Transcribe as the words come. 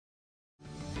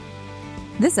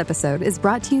This episode is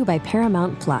brought to you by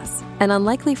Paramount Plus. An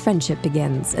unlikely friendship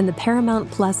begins in the Paramount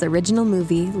Plus original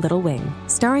movie Little Wing,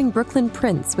 starring Brooklyn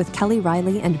Prince with Kelly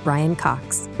Riley and Brian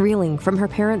Cox. Reeling from her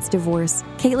parents' divorce,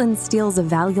 Caitlin steals a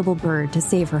valuable bird to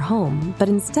save her home, but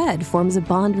instead forms a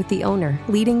bond with the owner,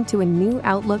 leading to a new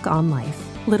outlook on life.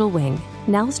 Little Wing,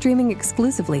 now streaming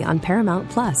exclusively on Paramount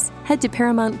Plus. Head to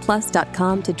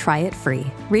ParamountPlus.com to try it free.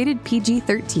 Rated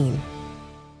PG-13.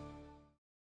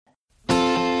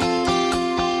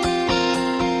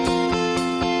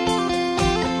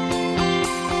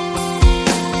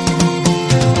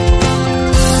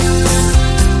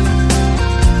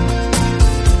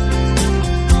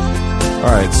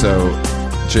 All right, so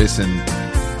Jason,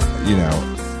 you know,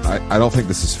 I don't think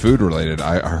this is food related.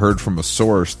 I heard from a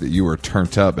source that you were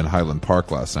turned up in Highland Park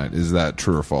last night. Is that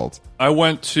true or false? I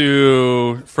went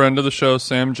to friend of the show,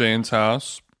 Sam Jane's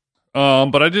house,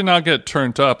 but I did not get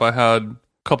turned up. I had a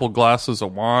couple glasses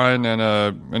of wine and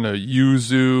a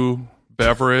yuzu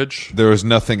beverage. There was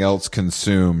nothing else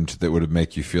consumed that would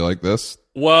make you feel like this?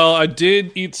 Well, I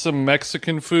did eat some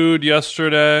Mexican food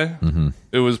yesterday. Mm-hmm.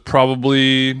 It was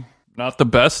probably not the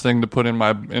best thing to put in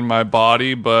my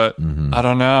body, but I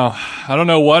don't know. I don't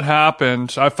know what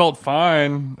happened. I felt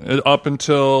fine up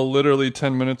until literally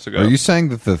 10 minutes ago. Are you saying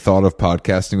that the thought of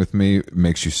podcasting with me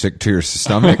makes you sick to your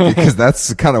stomach? Because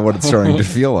that's kind of what it's starting to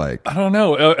feel like. I don't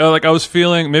know. Like I was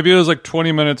feeling, maybe it was like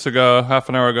 20 minutes ago, half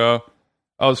an hour ago,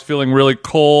 I was feeling really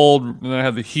cold, and then I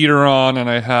had the heater on, and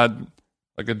I had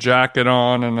like a jacket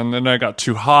on, and then I got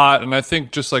too hot, and I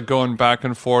think just like going back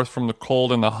and forth from the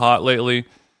cold and the hot lately,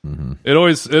 it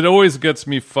always gets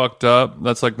me fucked up.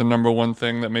 That's like the number one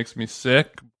thing that makes me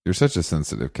sick. You're such a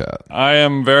sensitive cat. I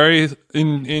am very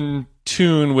in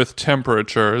tune with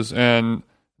temperatures, and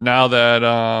now that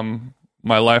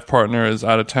my life partner is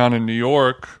out of town in New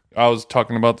York, I was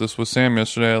talking about this with Sam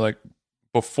yesterday. Like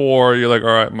before, you're like, all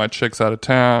right, my chick's out of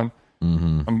town.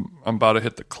 I'm about to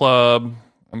hit the club.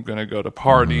 I'm gonna go to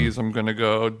parties. I'm gonna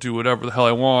go do whatever the hell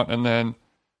I want, and then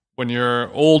when you're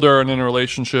older and in a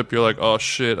relationship, you're like, oh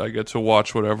shit, I get to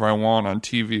watch whatever I want on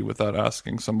TV without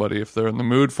asking somebody if they're in the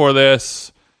mood for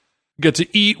this. Get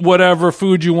to eat whatever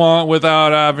food you want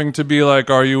without having to be like,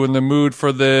 are you in the mood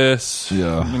for this?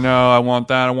 Yeah. You know, I want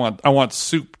that. I want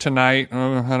soup tonight. I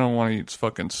don't want to eat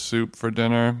fucking soup for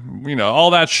dinner. You know,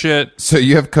 all that shit. So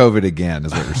you have COVID again,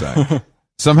 is what you're saying.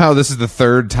 Somehow this is the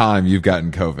third time you've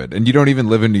gotten COVID, and you don't even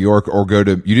live in New York or you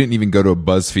didn't even go to a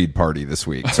BuzzFeed party this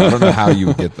week. So I don't know how you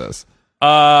would get this.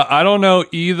 I don't know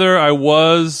either. I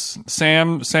was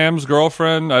Sam's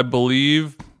girlfriend, I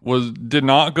believe, did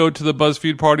not go to the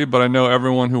BuzzFeed party, but I know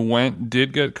everyone who went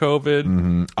did get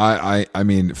COVID. I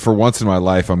mean, for once in my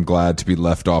life, I'm glad to be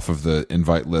left off of the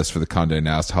invite list for the Condé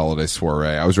Nast holiday soiree.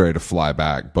 I was ready to fly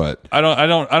back, but I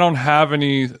don't have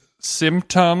any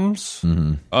symptoms,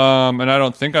 and I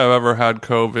don't think I've ever had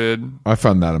COVID. I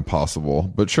found that impossible,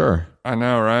 but sure. I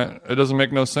know, right? It doesn't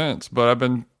make no sense, but I've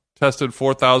been tested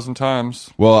 4,000 times.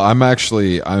 Well, I'm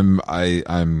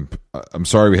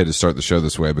sorry we had to start the show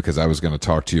this way, because I was going to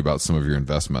talk to you about some of your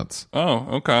investments. Oh,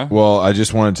 okay. Well, I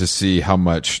just wanted to see how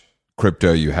much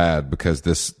crypto you had, because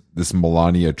this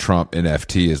Melania Trump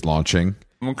NFT is launching.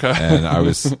 Okay. And I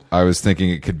was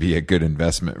thinking it could be a good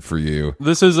investment for you.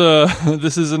 This is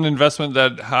an investment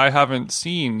that I haven't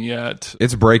seen yet.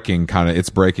 It's breaking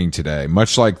today.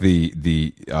 Much like the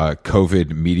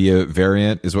COVID media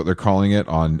variant is what they're calling it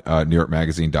on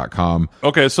NewYorkMagazine.com.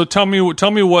 Okay, so tell me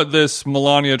what this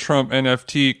Melania Trump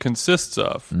NFT consists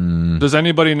of. Does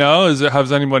anybody know?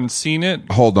 Has anyone seen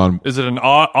it? Hold on. Is it an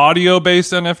audio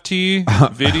based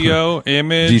NFT? Video,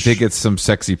 image? Do you think it's some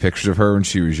sexy pictures of her when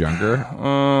she was younger?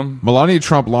 Melania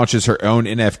Trump launches her own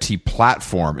NFT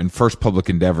platform in first public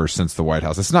endeavor since the White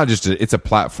House. It's not just it's a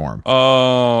platform.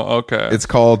 Oh, okay. It's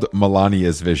called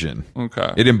Melania's Vision.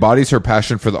 Okay. It embodies her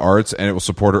passion for the arts, and it will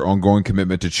support her ongoing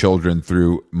commitment to children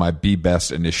through My Be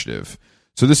Best initiative.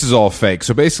 So this is all fake.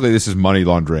 So basically, this is money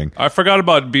laundering. I forgot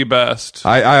about Be Best.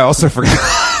 I also forgot.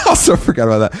 Also forgot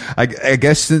about that. I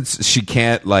guess since she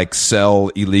can't like sell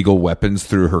illegal weapons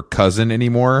through her cousin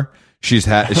anymore, she's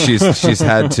had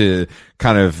to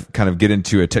kind of get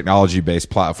into a technology-based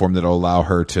platform that'll allow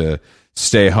her to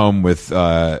stay home with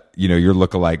your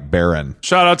lookalike Baron.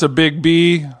 Shout out to Big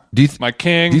B, my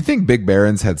king. Do you think Big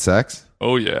Baron's had sex?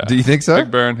 Oh yeah. Do you think so?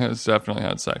 Big Baron has definitely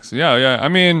had sex. Yeah. I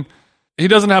mean, he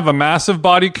doesn't have a massive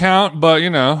body count, but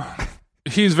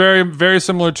he's very, very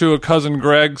similar to a Cousin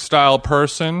Greg style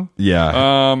person.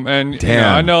 Yeah. And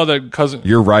I know that cousin.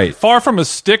 You're right. Far from a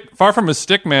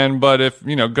stick man. But if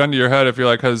gun to your head, if you're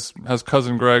like, has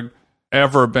Cousin Greg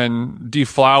ever been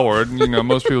deflowered.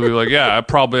 Most people be like, yeah,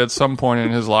 probably at some point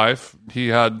in his life he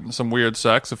had some weird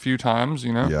sex a few times.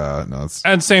 Yeah, no,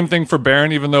 and same thing for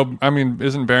Barron. Even though,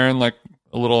 isn't Barron like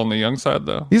a little on the young side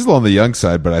though? He's a little on the young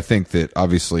side, but I think that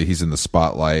obviously he's in the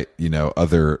spotlight.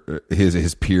 Other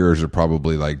his peers are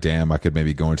probably like, damn, I could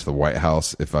maybe go into the White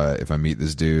House if I meet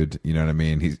this dude. You know what I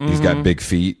mean? He's got big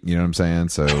feet. You know what I'm saying?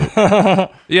 So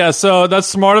yeah, so that's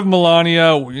smart of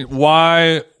Melania.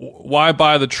 Why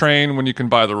buy the train when you can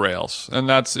buy the rails? And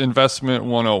that's investment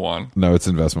 101. No, it's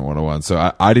investment 101.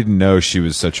 So I didn't know she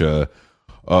was such a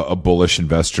bullish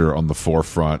investor on the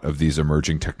forefront of these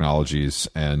emerging technologies,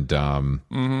 and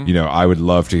I would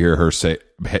love to hear her say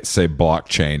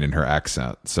blockchain in her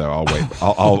accent. So I'll wait.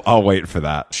 I'll wait for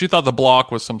that. She thought the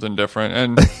block was something different,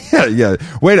 and yeah.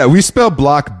 Wait, we spell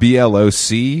block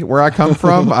BLOC where I come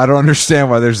from. I don't understand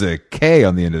why there's a K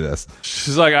on the end of this.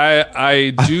 She's like, I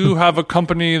do have a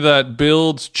company that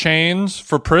builds chains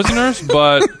for prisoners,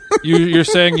 but you're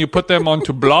saying you put them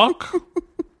onto block?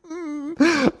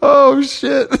 Oh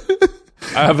shit!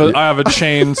 I have a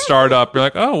chain startup. You're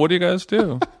like, oh, what do you guys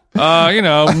do?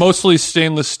 Mostly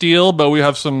stainless steel, but we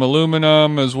have some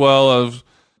aluminum as well as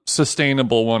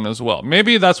sustainable one as well.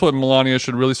 Maybe that's what Melania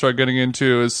should really start getting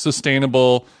into, is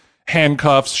sustainable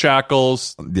handcuffs,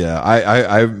 shackles. Yeah,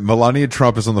 I Melania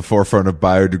Trump is on the forefront of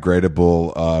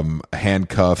biodegradable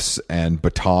handcuffs and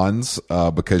batons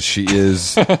because she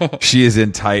is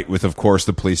in tight with, of course,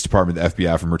 the police department, the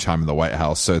FBI from her time in the White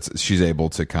House. So she's able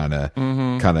to kind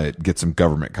of get some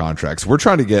government contracts. We're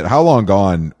trying to get How Long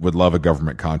Gone would love a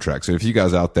government contract. So if you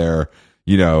guys out there,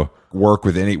 work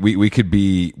with any, we could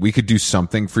do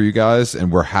something for you guys,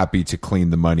 and we're happy to clean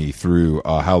the money through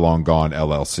How Long Gone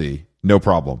LLC. No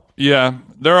problem. Yeah,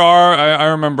 there are. I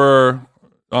remember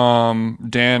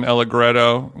Dan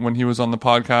Allegretto, when he was on the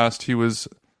podcast,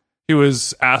 he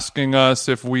was asking us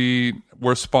if we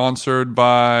were sponsored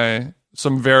by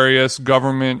some various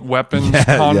government weapons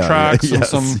contracts and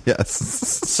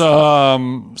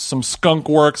some Skunk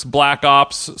Works Black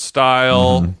Ops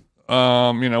style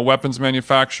weapons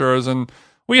manufacturers, and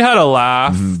we had a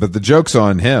laugh. But the joke's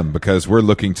on him, because we're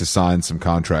looking to sign some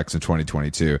contracts in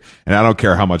 2022, and I don't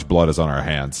care how much blood is on our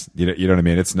hands. You know what I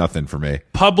mean? It's nothing for me.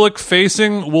 Public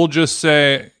facing, we'll just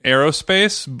say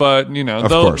aerospace, but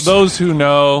those who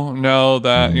know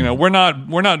that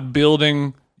we're not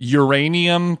building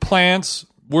uranium plants.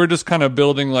 We're just kind of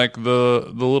building like the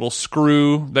little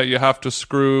screw that you have to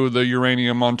screw the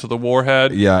uranium onto the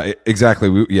warhead. Yeah, exactly.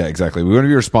 We want to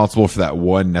be responsible for that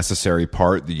one necessary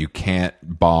part that you can't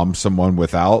bomb someone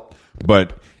without.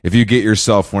 But if you get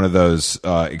yourself one of those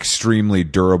extremely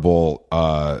durable,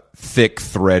 thick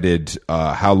threaded,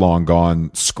 How Long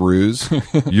Gone screws,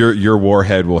 your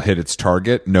warhead will hit its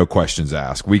target, no questions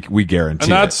asked. We guarantee.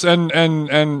 And that's it.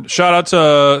 and shout out to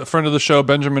a friend of the show,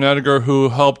 Benjamin Edgar, who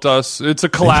helped us. It's a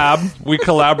collab. We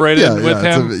collaborated with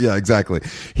him. Yeah, exactly.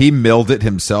 He milled it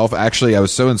himself. Actually, I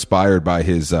was so inspired by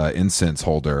his incense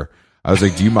holder. I was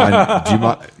like, do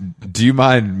you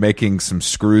mind making some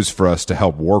screws for us to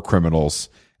help war criminals?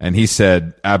 And he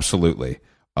said, absolutely.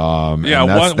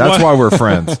 That's why we're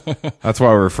friends. That's why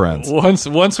we're friends.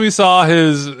 Once we saw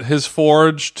his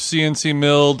forged CNC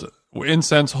milled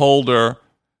incense holder,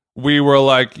 we were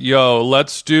like, yo,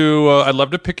 let's do, I'd love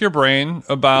to pick your brain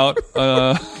about,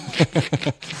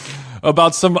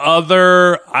 about some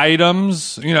other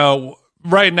items.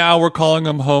 Right now we're calling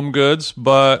them home goods,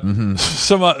 but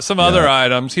some other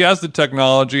items. He has the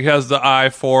technology, he has the eye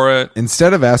for it.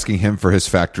 Instead of asking him for his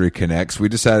factory connects, we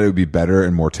decided it would be better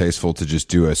and more tasteful to just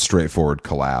do a straightforward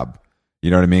collab.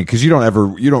 You know what I mean? Because you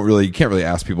can't really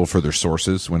ask people for their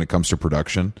sources when it comes to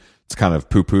production. It's kind of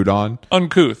poo-pooed on.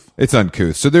 Uncouth. It's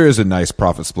uncouth. So there is a nice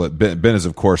profit split. Ben is,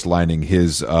 of course, lining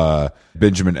his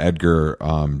Benjamin Edgar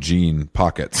jean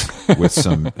pockets with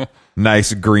some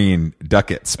nice green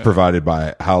ducats provided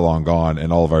by How Long Gone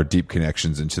and all of our deep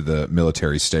connections into the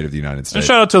military state of the United States. And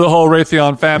shout out to the whole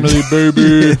Raytheon family,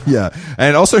 baby. Yeah.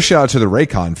 And also shout out to the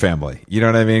Raycon family. You know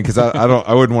what I mean? Because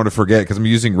I wouldn't want to forget, because I'm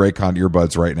using Raycon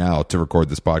earbuds right now to record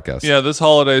this podcast. Yeah, this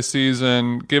holiday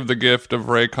season, give the gift of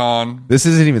Raycon. This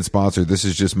isn't even sponsored. This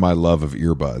is just my love of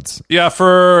earbuds. Yeah,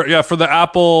 for the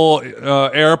Apple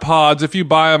AirPods, if you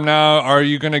buy them now, are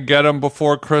you going to get them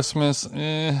before Christmas?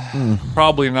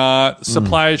 Probably not.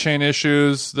 Supply chain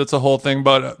issues, that's a whole thing.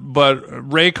 But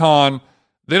Raycon,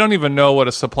 they don't even know what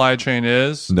a supply chain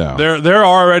is. No. They're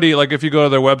already, like, if you go to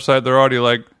their website, they're already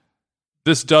like,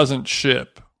 this doesn't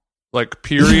ship. Like,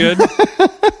 period.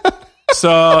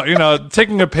 So,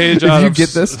 taking a page out of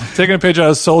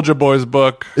Soulja Boy's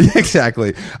book.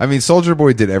 Exactly. I mean, Soulja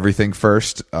Boy did everything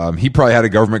first. He probably had a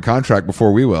government contract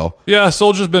before we will. Yeah,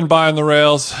 Soulja's been buying the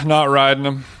rails, not riding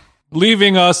them,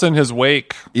 leaving us in his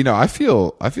wake. I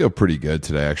feel pretty good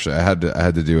today. Actually, I had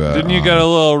to do a. Didn't you get a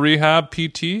little rehab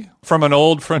PT from an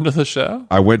old friend of the show?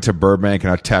 I went to Burbank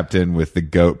and I tapped in with the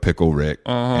goat Pickle Rick,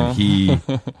 and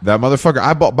that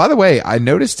motherfucker. By the way, I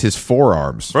noticed his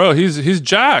forearms. Bro, he's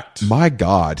jacked. My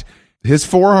God. His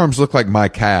forearms look like my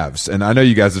calves, and I know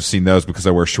you guys have seen those because I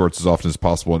wear shorts as often as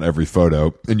possible in every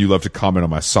photo, and you love to comment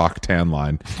on my sock tan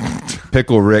line.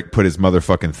 Pickle Rick put his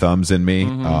motherfucking thumbs in me,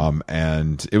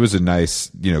 and it was a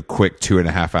nice, quick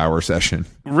 2.5 hour session.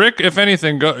 Rick, if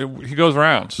anything, he goes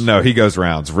rounds. No, he goes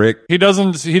rounds. Rick, he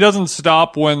doesn't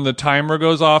stop when the timer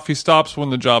goes off. He stops when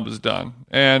the job is done,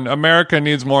 and America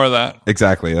needs more of that.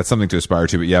 Exactly, that's something to aspire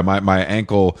to. But yeah, my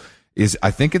ankle.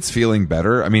 I think it's feeling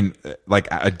better. I mean, like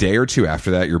a day or two after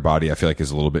that, your body, I feel like,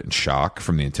 is a little bit in shock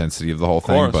from the intensity of the whole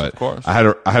thing. Of course. I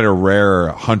had a rare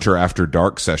Hunter After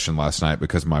Dark session last night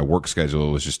because my work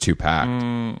schedule was just too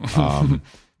packed.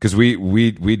 Because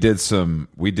we did some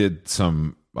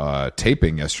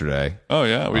taping yesterday. Oh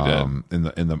yeah, we did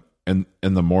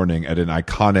in the morning at an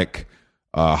iconic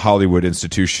Hollywood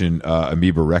institution,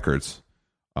 Amoeba Records,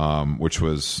 which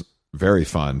was very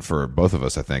fun for both of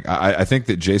us, I think. I think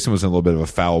that Jason was in a little bit of a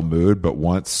foul mood, but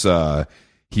once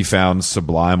he found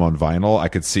Sublime on vinyl, I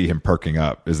could see him perking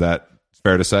up. Is that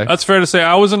fair to say? That's fair to say.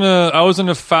 I was in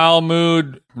a foul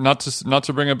mood, not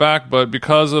to bring it back, but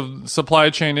because of supply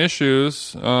chain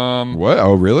issues. What?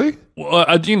 Oh, really?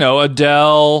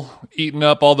 Adele eating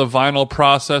up all the vinyl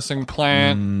processing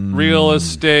plant, real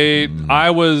estate.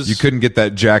 You couldn't get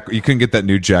that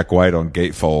new Jack White on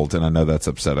Gatefold, and I know that's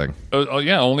upsetting. Oh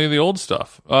yeah, only the old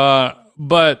stuff.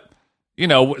 But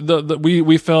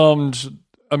we filmed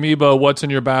Amoeba What's in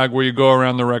Your Bag, where you go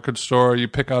around the record store, you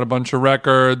pick out a bunch of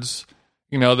records.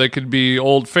 They could be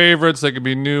old favorites, they could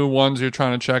be new ones you're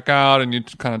trying to check out, and you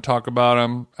kind of talk about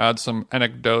them, add some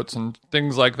anecdotes and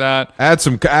things like that.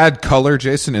 Add color,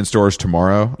 Jason, in stores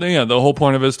tomorrow. Yeah, the whole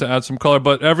point of it is to add some color.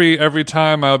 But every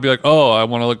time I would be like, oh, I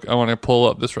want to pull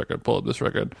up this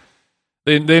record.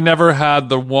 They never had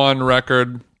the one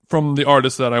record from the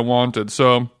artist that I wanted.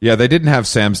 So yeah, they didn't have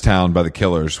Sam's Town by the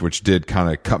Killers, which did kind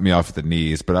of cut me off at the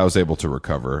knees, but I was able to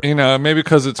recover. Maybe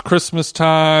because it's Christmas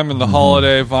time and the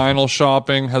holiday vinyl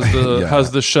shopping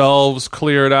has the shelves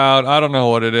cleared out. I don't know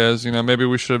what it is. Maybe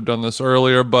we should have done this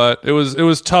earlier, but it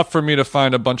was tough for me to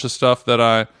find a bunch of stuff that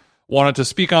I wanted to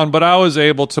speak on, but I was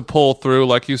able to pull through.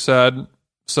 Like you said,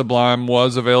 Sublime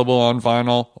was available on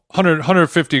vinyl,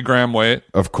 150 gram weight.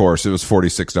 Of course, it was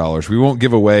 $46. We won't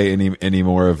give away any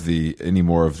more of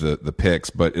the picks,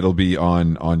 but it'll be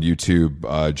on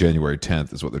YouTube January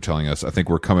 10th is what they're telling us. I think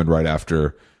we're coming right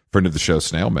after friend of the show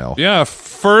Snail Mail. Yeah,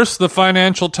 first the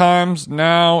Financial Times,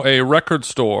 now a record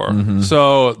store.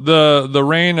 So the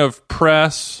reign of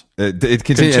press it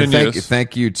continues. And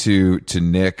thank you to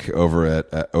Nick over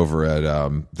at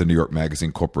the New York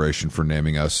Magazine Corporation for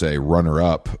naming us a runner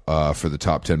up for the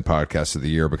top 10 podcasts of the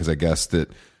year, because I guess that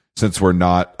since we're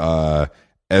not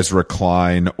Ezra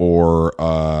Klein or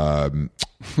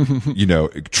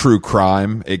true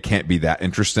crime, it can't be that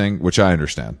interesting, which I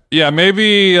understand. Yeah,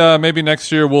 maybe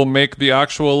next year we'll make the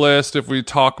actual list if we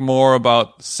talk more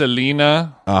about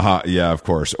Selena. Yeah, of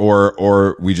course.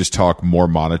 Or we just talk more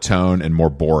monotone and more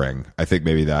boring. I think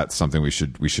maybe that's something we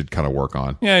should kind of work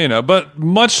on. Yeah, but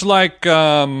much like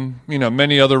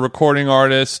many other recording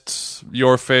artists,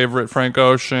 your favorite Frank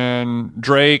Ocean,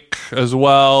 Drake as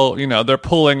well, they're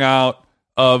pulling out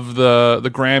of the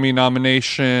Grammy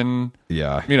nomination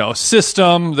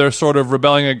system. They're sort of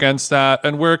rebelling against that,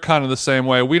 and we're kind of the same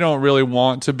way. We don't really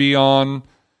want to be on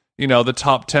the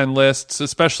top 10 lists,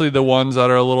 especially the ones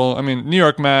that are a little, New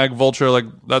York Mag, Vulture, like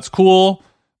that's cool,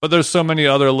 but there's so many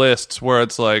other lists where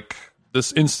it's like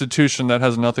this institution that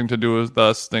has nothing to do with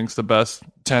us thinks the best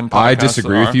 10 podcasts I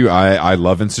disagree with you. I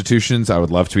love institutions. I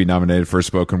would love to be nominated for a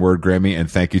spoken word Grammy,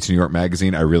 and thank you to New York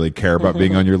Magazine. I really care about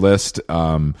being on your list.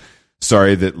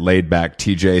 Sorry that laid back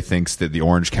TJ thinks that the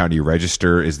Orange County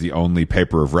Register is the only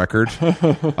paper of record.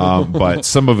 But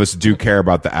some of us do care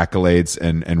about the accolades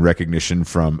and recognition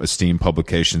from esteemed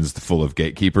publications full of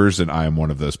gatekeepers, and I am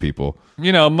one of those people.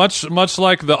 Much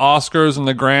like the Oscars and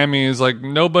the Grammys, like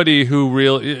nobody who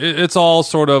really, it's all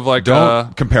sort of like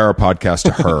don't compare our podcast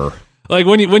to her. Like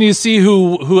when you see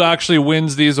who actually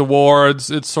wins these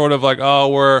awards, it's sort of like, oh,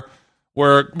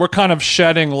 we're kind of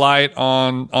shedding light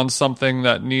on something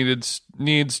that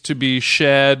needs to be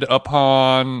shed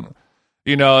upon,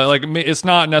 Like it's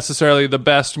not necessarily the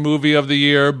best movie of the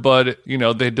year, but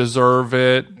they deserve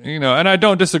it. And I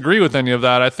don't disagree with any of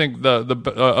that. I think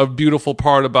a beautiful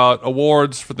part about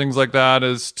awards for things like that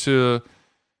is to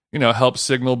help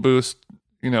signal boost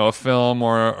a film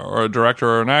or a director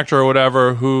or an actor or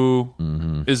whatever who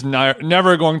is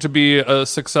never going to be as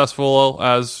successful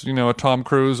as a Tom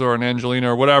Cruise or an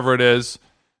Angelina or whatever it is.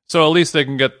 So at least they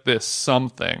can get this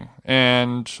something.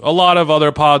 And a lot of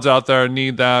other pods out there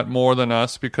need that more than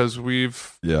us because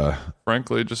we've,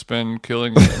 frankly, just been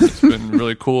killing it. It's been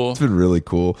really cool. It's been really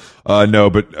cool. No,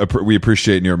 but we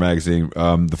appreciate New York Magazine.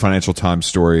 The Financial Times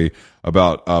story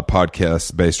about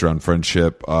podcasts based around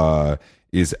friendship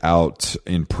is out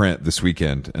in print this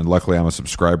weekend. And luckily, I'm a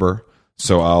subscriber.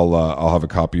 So I'll have a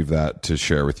copy of that to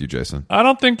share with you, Jason. I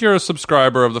don't think you're a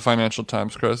subscriber of the Financial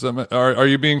Times, Chris. Are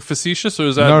you being facetious, or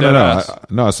is that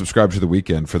No, I subscribe to The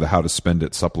Weekend for the How to Spend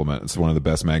It supplement. It's one of the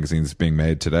best magazines being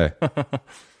made today.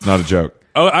 It's not a joke.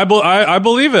 Oh, I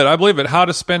believe it. I believe it. How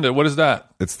to Spend It. What is that?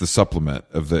 It's the supplement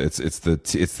of the it's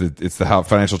the How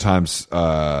Financial Times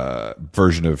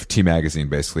version of T Magazine,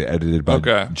 basically edited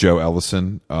by Joe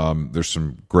Ellison. There's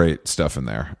some great stuff in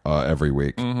there every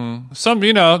week. Mm-hmm. Some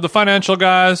the financial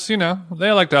guys,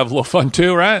 they like to have a little fun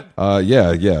too, right?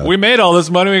 Yeah. We made all this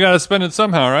money. We got to spend it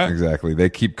somehow, right? Exactly. They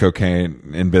keep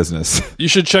cocaine in business. You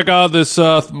should check out this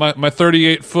my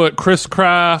 38-foot Chris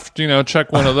Craft.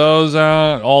 Check one of those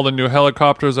out. All the new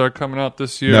helicopters are coming out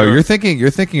this year. No, you're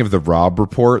thinking of the Rob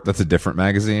Report. That's a different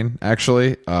magazine,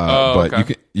 actually. But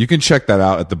okay. you can check that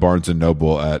out at the Barnes and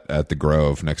Noble at the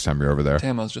Grove next time you're over there.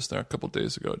 Damn, I was just there a couple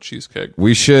days ago at Cheesecake.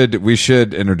 We should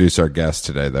introduce our guest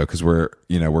today though, because we're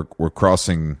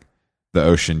crossing the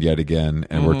ocean yet again,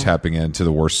 and we're tapping into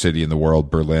the worst city in the world,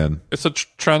 Berlin. It's a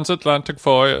transatlantic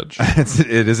voyage.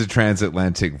 It is a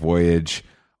transatlantic voyage.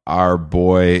 Our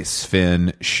boy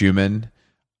Sven Schumann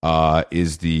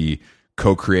is the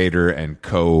co-creator and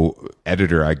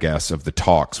co-editor, I guess, of The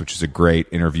Talks, which is a great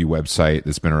interview website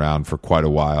that's been around for quite a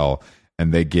while,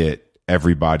 and they get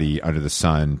everybody under the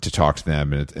sun to talk to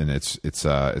them, and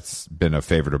it's been a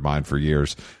favorite of mine for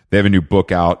years. They have a new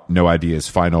book out, No Ideas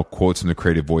Final: Quotes from the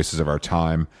Creative Voices of Our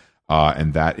Time,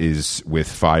 and that is with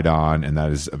Phaidon, and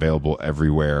that is available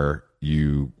everywhere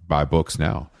you buy books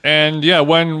now. And yeah,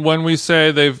 when we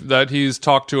say that he's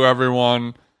talked to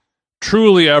everyone,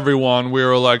 truly everyone, we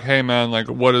were like, hey man, like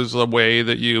what is the way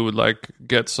that you would like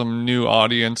get some new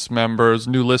audience members,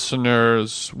 new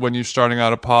listeners when you're starting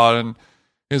out a pod? And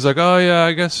he's like, oh yeah,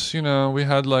 I guess we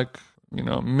had like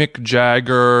Mick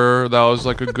Jagger, that was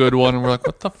like a good one. And we're like,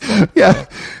 what the fuck? Yeah,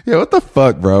 what the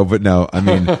fuck, bro? But no, I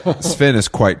mean, Sven is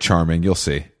quite charming. You'll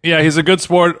see. Yeah, he's a good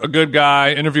sport, a good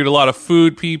guy. Interviewed a lot of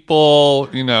food people,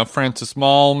 Francis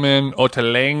Mallman,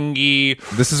 Ottolenghi.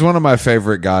 This is one of my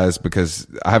favorite guys because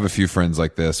I have a few friends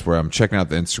like this where I'm checking out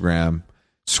the Instagram,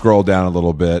 scroll down a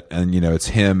little bit, and it's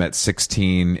him at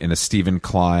 16 in a Stephen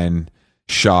Klein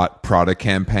shot Prada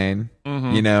campaign,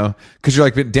 because you're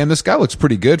like, damn, this guy looks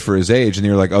pretty good for his age, and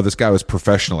you're like, oh, this guy was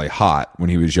professionally hot when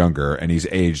he was younger, and he's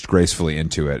aged gracefully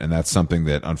into it, and that's something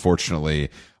that unfortunately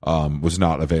was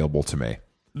not available to me.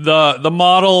 The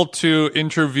model to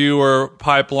interviewer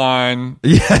pipeline,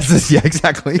 yes, yeah,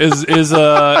 exactly, is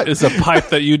a pipe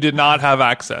that you did not have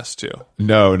access to.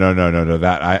 No.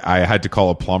 That I had to call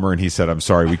a plumber, and he said, I'm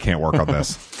sorry, we can't work on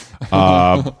this.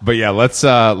 But yeah, let's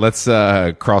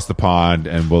cross the pond,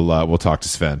 and we'll talk to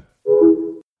Sven.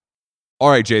 All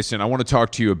right, Jason, I want to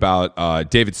talk to you about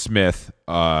David Smith.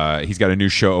 He's got a new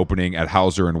show opening at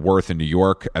Hauser and Wirth in New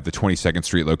York at the 22nd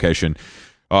Street location.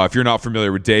 If you're not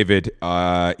familiar with David,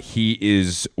 he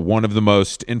is one of the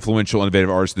most influential, innovative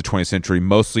artists of the 20th century,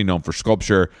 mostly known for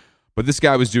sculpture. But this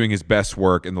guy was doing his best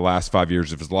work in the last 5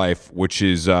 years of his life, which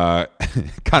is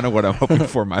kind of what I'm hoping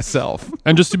for myself.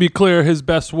 And just to be clear, his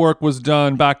best work was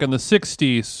done back in the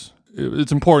 60s.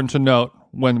 It's important to note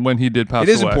when he did pass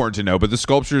away. It is important to know, but the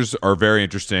sculptures are very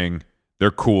interesting.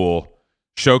 They're cool.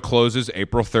 Show closes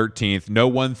April 13th. Know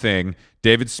one thing,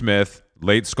 David Smith,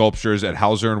 late sculptures at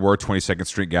Hauser and Wirth 22nd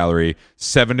Street Gallery,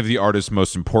 7 of the artist's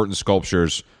most important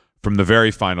sculptures from the very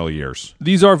final years.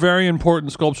 These are very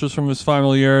important sculptures from his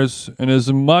final years, and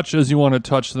as much as you want to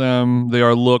touch them, they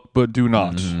are look but do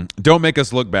not. Mm-hmm. Don't make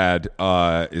us look bad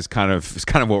is kind of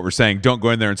what we're saying. Don't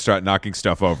go in there and start knocking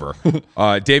stuff over.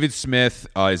 David Smith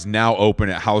is now open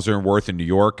at Hauser and Wirth in New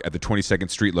York at the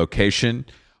 22nd Street location,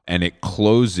 and it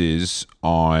closes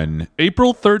on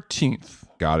April 13th.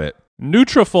 Got it.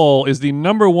 Nutrafol is the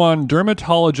 #1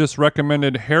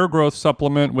 dermatologist-recommended hair growth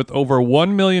supplement, with over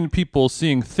 1 million people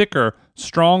seeing thicker,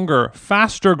 stronger,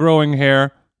 faster-growing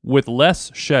hair with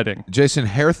less shedding. Jason,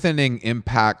 hair thinning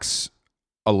impacts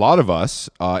a lot of us.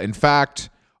 In fact,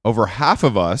 Over half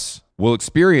of us will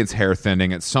experience hair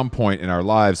thinning at some point in our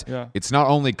lives. Yeah. It's not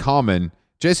only common,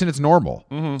 Jason, it's normal.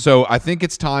 So I think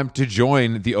it's time to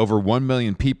join the over 1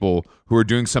 million people who are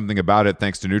doing something about it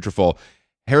thanks to Nutrafol.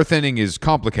 Hair thinning is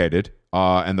complicated,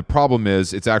 and the problem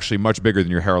is it's actually much bigger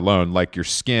than your hair alone. Like your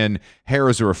skin, hair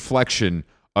is a reflection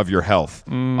of your health,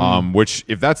 which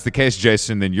if that's the case,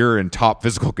 Jason, then you're in top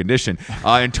physical condition.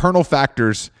 Internal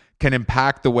factors can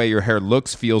impact the way your hair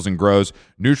looks, feels, and grows.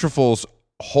 Nutrafol's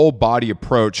whole body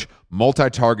approach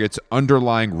multi-targets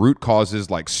underlying root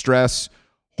causes like stress,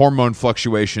 hormone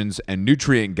fluctuations, and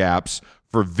nutrient gaps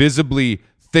for visibly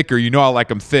thicker, you know I like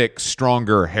them thick,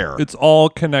 stronger hair. It's all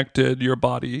connected, your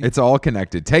body. It's all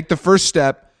connected. Take the first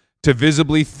step to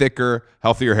visibly thicker,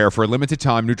 healthier hair. For a limited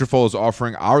time, Nutrafol is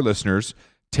offering our listeners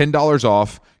 $10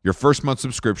 off your first month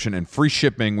subscription and free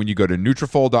shipping when you go to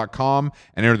Nutrafol.com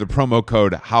and enter the promo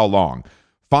code HOWLONG.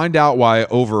 Find out why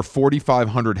over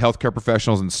 4,500 healthcare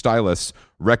professionals and stylists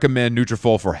recommend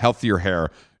Nutrafol for healthier hair.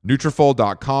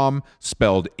 Nutrafol.com,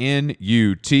 spelled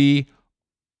Nutrafol.com,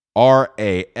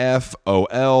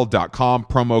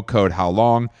 promo code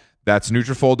HOWLONG. That's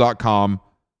Nutrafol.com,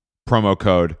 promo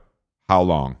code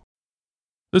HOWLONG.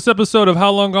 This episode of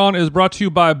How Long Gone is brought to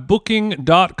you by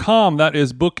Booking.com. That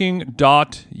is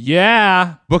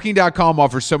Booking.yeah. Booking.com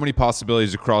offers so many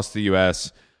possibilities across the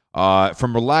U.S.,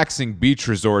 from relaxing beach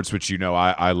resorts, which you know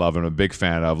I love and I'm a big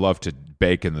fan of, love to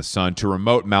bake in the sun, to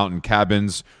remote mountain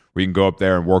cabins where you can go up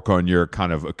there and work on your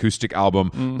kind of acoustic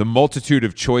album. The multitude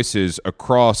of choices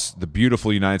across the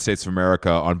beautiful United States of America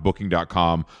on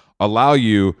Booking.com allow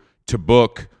you to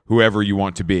book whoever you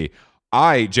want to be.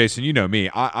 Jason, you know me,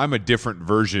 I'm a different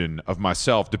version of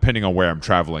myself depending on where I'm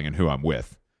traveling and who I'm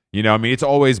with. You know, I mean, it's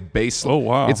always baseline. Oh,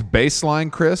 wow. It's baseline,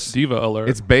 Chris. Diva alert.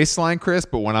 It's baseline, Chris,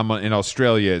 but when I'm in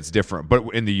Australia, it's different. But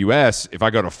in the U.S., if I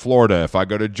go to Florida, if I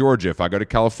go to Georgia, if I go to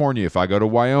California, if I go to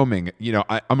Wyoming, you know,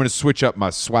 I'm going to switch up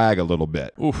my swag a little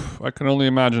bit. Oof, I can only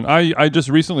imagine. I just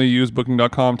recently used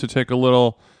Booking.com to take a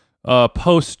little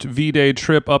post V-Day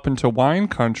trip up into wine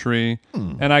country,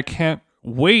 and I can't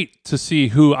wait to see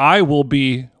who I will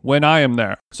be when I am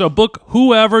there. So book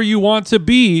whoever you want to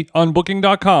be on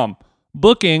Booking.com.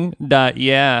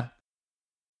 Booking.yeah.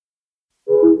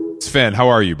 Sven, how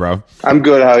are you, bro? I'm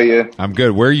good. How are you? I'm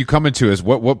good. Where are you coming to?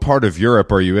 What part of Europe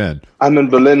are you in? I'm in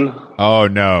Berlin. Oh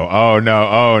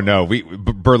no!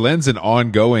 Berlin's an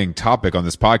ongoing topic on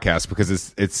this podcast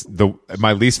because it's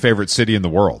my least favorite city in the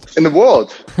world. In the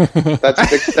world? That's a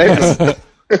big statement.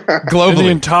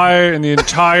 Globally, in the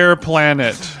entire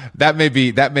planet. That may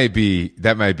be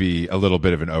a little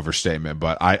bit of an overstatement,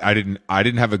 but I didn't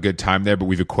have a good time there, but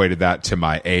we've equated that to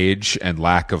my age and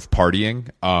lack of partying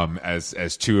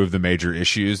as two of the major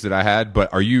issues that I had.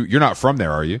 But you're not from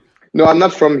there, are you? No, I'm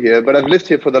not from here, but I've lived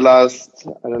here for the last,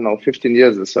 15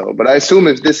 years or so. But I assume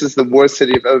if this is the worst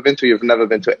city you've ever been to, you've never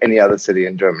been to any other city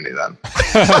in Germany then.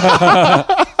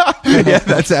 Yeah,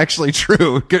 that's actually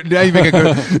true. Now you make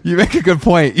a good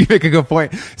point.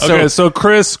 So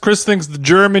Chris thinks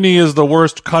Germany is the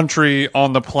worst country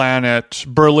on the planet.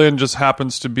 Berlin just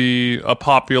happens to be a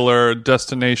popular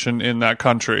destination in that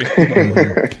country.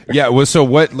 Yeah. Well, so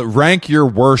rank your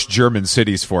worst German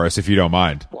cities for us, if you don't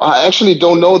mind. I actually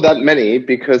don't know that many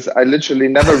because I literally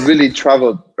never really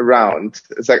traveled around.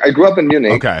 It's like I grew up in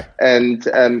Munich. Okay. And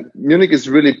Munich is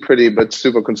really pretty, but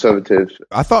super conservative.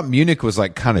 I thought Munich was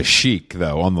like kind of chic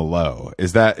though, on the low.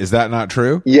 Is that not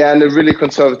true? Yeah, in a really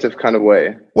conservative kind of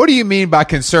way. What do you mean by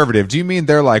conservative? Do you mean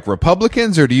they're like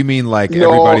Republicans, or do you mean like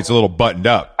everybody's a little buttoned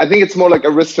up? I think it's more like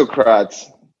aristocrats.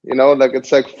 You know, like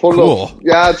it's like full of.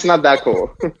 Yeah, it's not that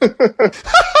cool.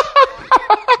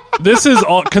 This is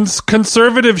all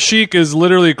conservative chic is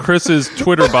literally Chris's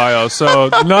Twitter bio. So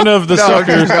none of the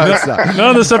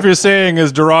stuff you're saying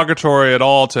is derogatory at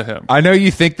all to him. I know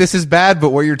you think this is bad, but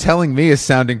what you're telling me is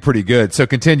sounding pretty good. So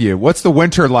continue. What's the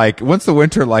winter like? What's the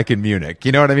winter like in Munich?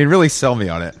 You know what I mean? Really sell me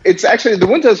on it. It's actually, the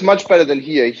winter is much better than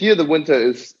here. Here, the winter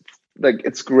is like,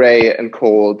 it's gray and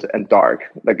cold and dark.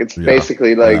 Like it's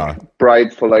basically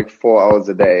bright for like 4 hours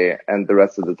a day. And the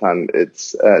rest of the time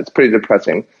it's pretty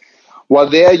depressing. While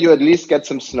there, you at least get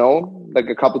some snow, like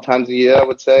a couple times a year, I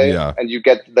would say. Yeah. And you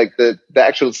get like the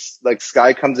actual like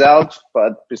sky comes out.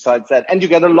 But besides that, and you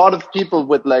get a lot of people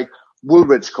with like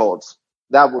Woolrich coats.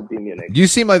 That would be Munich. You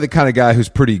seem like the kind of guy who's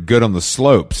pretty good on the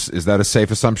slopes. Is that a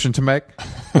safe assumption to make?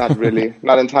 Not really.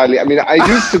 Not entirely. I mean, I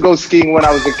used to go skiing when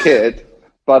I was a kid,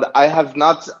 but I have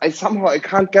not. I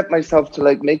can't get myself to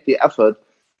like make the effort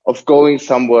of going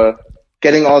somewhere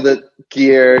getting all the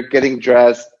gear, getting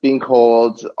dressed, being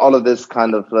cold, all of this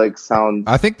kind of like sound.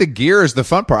 I think the gear is the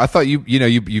fun part. I thought you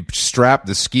strap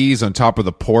the skis on top of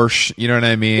the Porsche. You know what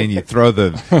I mean? You throw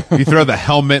the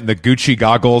helmet and the Gucci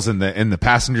goggles in the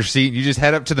passenger seat, and you just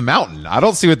head up to the mountain. I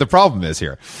don't see what the problem is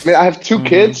here. I mean, I have 2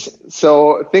 kids,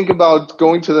 so think about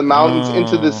going to the mountains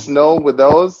into the snow with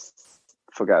those.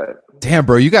 Forget it. Damn,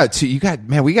 bro, we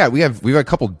have a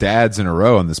couple dads in a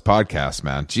row on this podcast,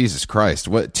 man. Jesus Christ.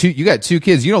 You got 2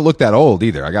 kids. You don't look that old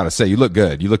either. I got to say, you look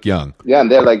good. You look young. Yeah,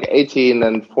 and they're like 18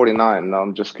 and 49. No,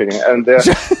 I'm just kidding. And they're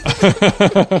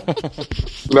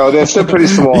no, they're still pretty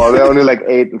small. They're only like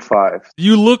 8 and 5.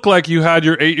 You look like you had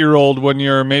your 8-year-old when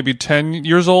you're maybe 10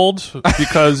 years old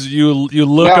because you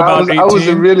look about 18. I was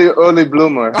a really early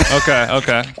bloomer.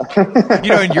 Okay.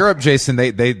 In Europe, Jason,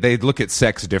 they look at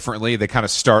sex differently. They kind of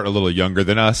start a little younger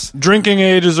than us. Drinking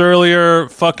age is earlier,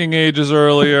 fucking age is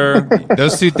earlier.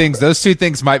 Those two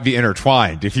things might be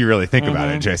intertwined if you really think about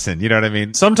it, Jason. You know what I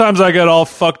mean? Sometimes I get all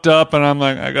fucked up and I'm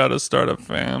like, I gotta start a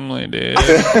family, dude.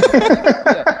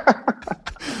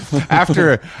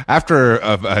 After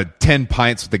 10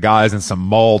 pints with the guys and some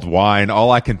mulled wine, all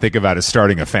I can think about is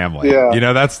starting a family.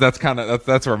 Yeah. That's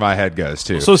where my head goes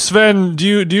too. So Sven, do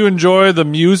you enjoy the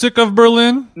music of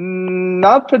Berlin?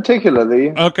 Not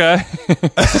particularly. Okay.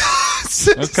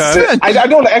 Sven, I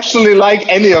don't actually like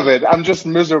any of it. I'm just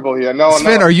miserable here.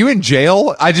 Sven, are you in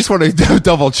jail? I just want to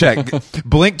double check.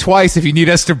 Blink twice if you need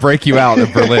us to break you out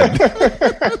of Berlin.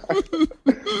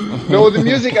 No, the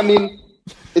music, I mean,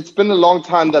 it's been a long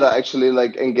time that I actually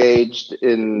like engaged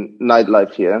in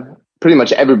nightlife here. Pretty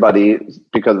much everybody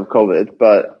because of COVID.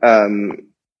 But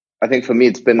I think for me,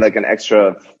 it's been like an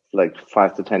extra like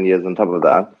 5 to 10 years on top of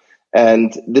that.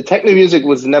 And the techno music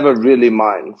was never really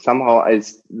mine. Somehow I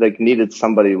like needed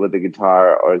somebody with a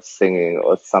guitar or singing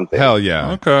or something. Hell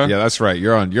yeah. Okay. Yeah, that's right.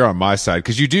 You're on my side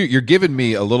because you're giving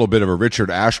me a little bit of a Richard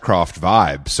Ashcroft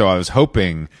vibe. So I was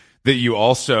hoping that you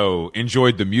also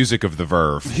enjoyed the music of the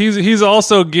Verve. He's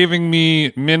also giving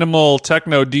me minimal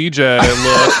techno DJ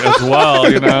look as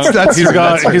well. You know,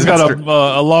 he's got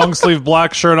a long sleeve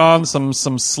black shirt on, some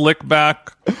slick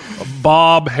back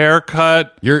bob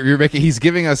haircut. You're making. He's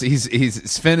giving us.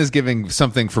 Sven is giving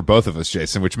something for both of us,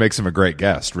 Jason, which makes him a great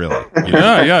guest. Really.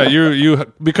 Yeah.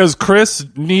 You because Chris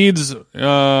needs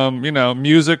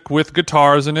music with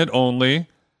guitars in it only.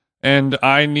 And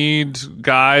I need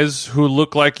guys who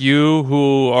look like you,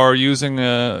 who are using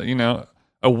a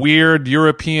weird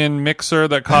European mixer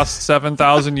that costs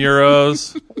 7,000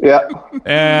 euros. Yeah.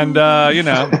 And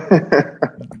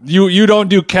you don't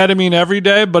do ketamine every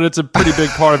day, but it's a pretty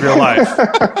big part of your life.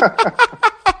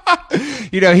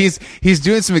 He's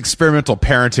doing some experimental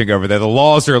parenting over there. The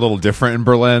laws are a little different in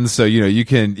Berlin, so you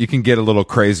can get a little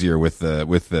crazier with the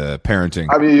parenting.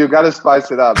 I mean, you got to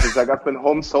spice it up. It's like I've been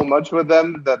home so much with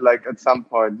them that like at some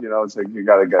point, it's like you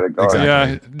got to get it going. Exactly.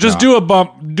 Yeah, just do a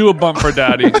bump for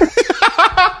daddy.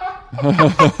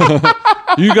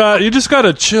 You just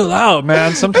gotta chill out,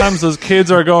 man. Sometimes those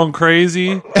kids are going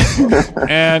crazy,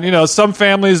 and some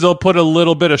families they'll put a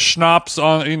little bit of schnapps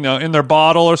on in their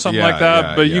bottle or something like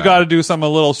that. But you got to do something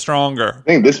a little stronger. I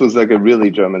think this was like a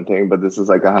really German thing, but this is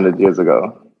like 100 years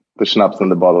ago. The schnapps in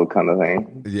the bottle kind of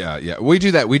thing. Yeah. We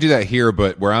do that here,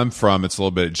 but where I'm from, it's a little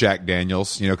bit of Jack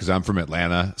Daniels, because I'm from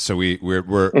Atlanta. So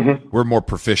we're more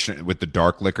proficient with the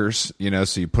dark liquors,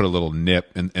 so you put a little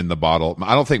nip in the bottle.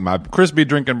 I don't think Chris be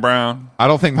drinking brown. I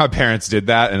don't think my parents did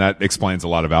that, and that explains a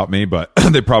lot about me, but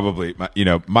they probably,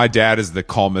 my dad is the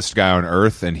calmest guy on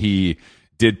earth, and he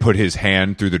did put his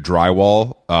hand through the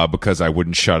drywall because I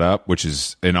wouldn't shut up, which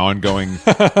is an ongoing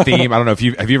theme. I don't know if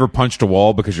have you ever punched a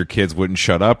wall because your kids wouldn't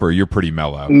shut up, or you're pretty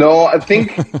mellow? No, I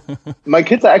think my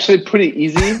kids are actually pretty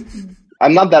easy.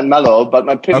 I'm not that mellow, but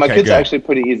my kids are actually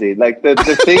pretty easy. Like the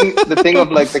thing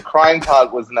of like the crying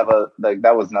part was never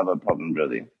a problem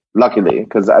really. Luckily,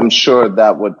 because I'm sure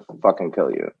that would fucking kill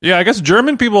you. Yeah, I guess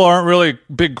German people aren't really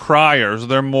big criers.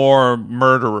 They're more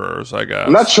murderers, I guess.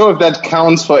 I'm not sure if that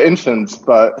counts for infants,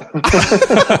 but...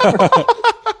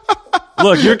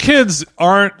 Look, your kids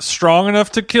aren't strong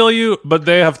enough to kill you, but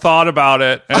they have thought about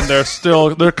it, and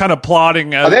they're kind of plotting.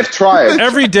 They've tried.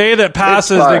 Every day that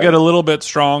passes, they get a little bit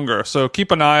stronger. So keep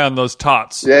an eye on those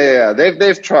tots. Yeah.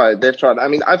 They've tried. I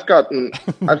mean, I got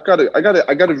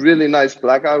a really nice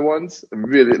black eye once.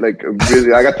 Really,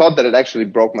 I thought that it actually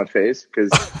broke my face because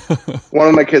one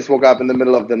of my kids woke up in the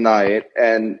middle of the night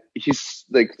and he's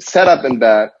like sat up in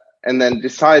bed and then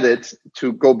decided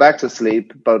to go back to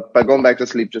sleep, but by going back to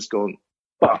sleep, just going.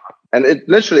 And it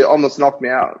literally almost knocked me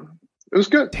out. It was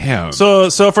good. Damn. So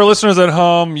for listeners at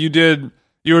home, you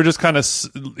were just kind of,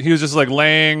 he was just like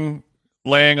laying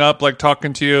up, like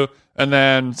talking to you, and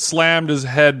then slammed his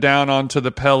head down onto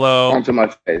the pillow, onto my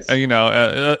face. you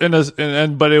know,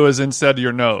 but it was instead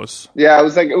your nose. Yeah,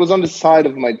 it was on the side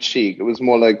of my cheek. It was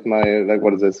more like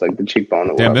what is this, like the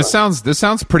cheekbone or Damn, whatever. this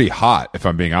sounds pretty hot, if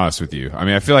I'm being honest with you. I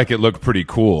mean, I feel like it looked pretty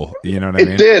cool. You know what I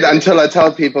mean? It did, until I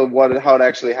tell people how it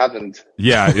actually happened.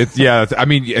 Yeah, I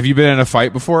mean, have you been in a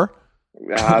fight before?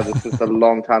 Yeah, this is a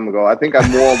long time ago. I think I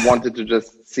more wanted to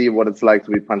just see what it's like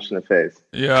to be punched in the face.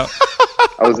 Yeah.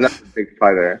 I was never a big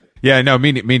fighter. Yeah, no,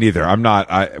 me neither. I'm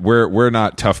not. We're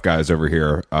not tough guys over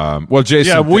here. Well,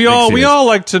 Jason. Yeah, we all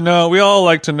like to know. We all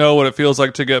like to know what it feels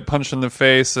like to get punched in the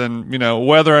face, and you know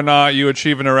whether or not you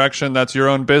achieve an erection, that's your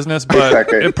own business. But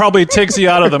Exactly. It probably takes you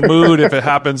out of the mood if it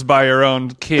happens by your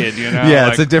own kid. You know. Yeah,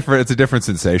 like, it's a different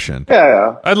sensation.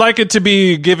 Yeah. I'd like it to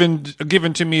be given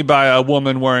to me by a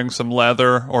woman wearing some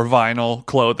leather or vinyl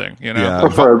clothing. You know. Yeah.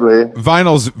 Preferably.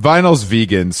 Vinyl's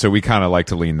vegan, so we kind of like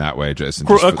to lean that way, Jason.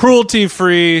 A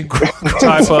cruelty-free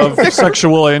type of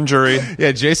sexual injury.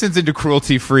 Yeah, Jason's into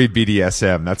cruelty-free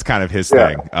BDSM. That's kind of his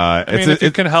thing. I mean, if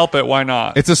you can help it, why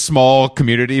not? It's a small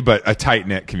community, but a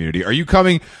tight-knit community. Are you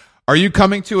coming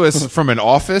to us from an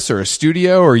office or a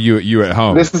studio, or are you at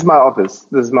home? This is my office.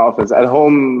 At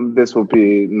home, this will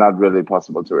be not really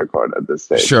possible to record at this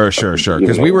stage. Sure.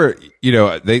 Because we were,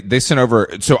 they sent over.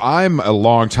 So I'm a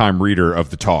longtime reader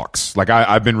of the talks. Like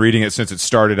I've been reading it since it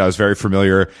started. I was very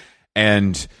familiar,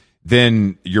 and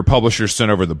then your publisher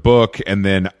sent over the book, and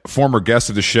then former guest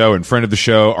of the show and friend of the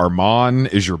show, Armand,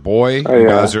 is your boy. Oh,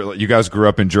 yeah. You guys grew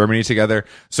up in Germany together,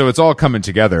 so it's all coming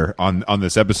together on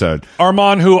this episode.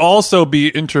 Armand, who also be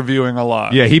interviewing a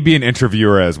lot. Yeah, he'd be an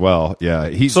interviewer as well.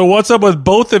 Yeah, So what's up with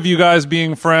both of you guys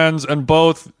being friends and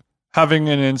both having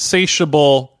an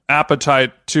insatiable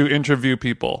appetite to interview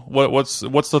people? What's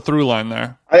the through line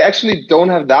there? I actually don't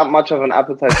have that much of an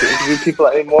appetite to interview people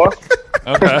anymore.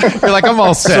 Okay. You're like, I'm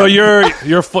all set. So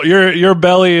your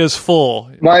belly is full.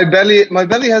 My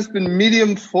belly has been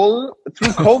medium full. Through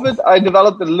COVID, I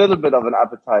developed a little bit of an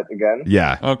appetite again.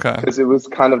 Yeah. Okay. Because it was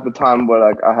kind of the time where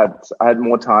like I had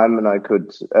more time, and I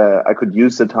could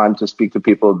use the time to speak to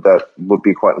people that would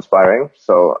be quite inspiring.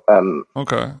 So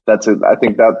Okay. I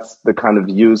think that's the kind of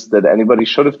use that anybody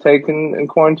should have taken in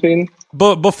quarantine.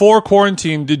 But before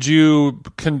quarantine, did you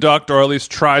conduct, or at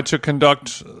least try to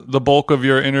conduct, the bulk of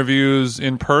your interviews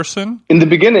in person? In the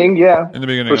beginning, yeah. In the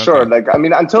beginning, for sure. okay. Like, I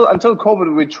mean, until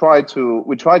COVID, we try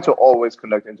to always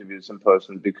conduct interviews in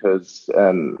person, because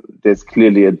there's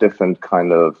clearly a different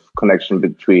kind of connection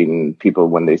between people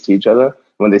when they see each other,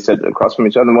 when they sit across from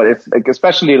each other.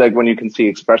 Especially like when you can see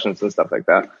expressions and stuff like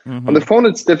that. Mm-hmm. On the phone,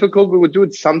 it's difficult. We would do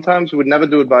it sometimes. We would never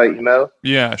do it by email.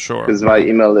 Yeah, sure. Because by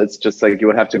email, it's just like you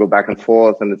would have to go back and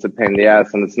forth, and it's a pain in the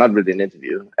ass, and it's not really an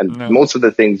interview. And most of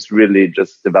the things really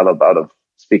just develop out of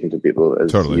speaking to people,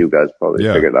 as you guys probably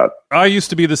figured out. I used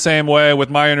to be the same way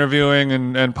with my interviewing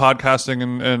and podcasting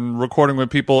and recording with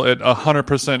people. It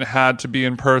 100% had to be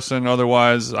in person.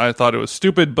 Otherwise, I thought it was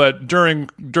stupid. But during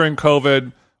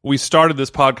COVID, we started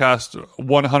this podcast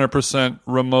 100%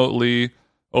 remotely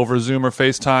over Zoom or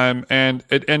FaceTime, and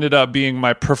it ended up being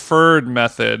my preferred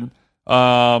method.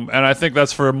 And I think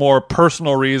that's for more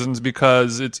personal reasons,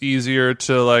 because it's easier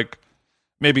to like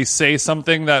maybe say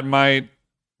something that might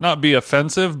not be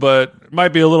offensive, but might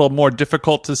be a little more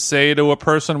difficult to say to a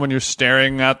person when you're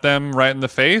staring at them right in the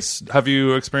face. Have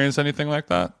you experienced anything like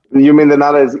that? You mean they're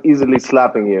not as easily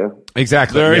slapping you?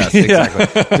 Exactly. Yes,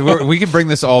 exactly. We can bring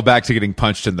this all back to getting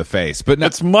punched in the face, but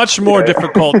it's much more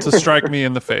difficult to strike me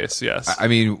in the face. Yes. I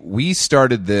mean, we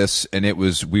started this, and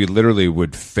we literally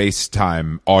would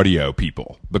FaceTime audio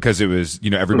people, because it was,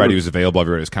 everybody was available.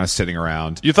 Everybody was kind of sitting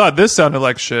around. You thought this sounded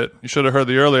like shit. You should have heard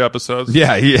the early episodes.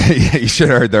 Yeah, you should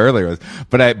have heard the earlier ones.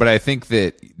 But I think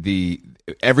that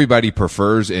everybody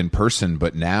prefers in person,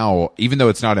 but now, even though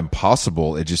it's not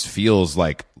impossible, it just feels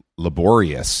like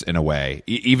laborious in a way,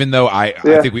 even though I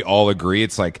think we all agree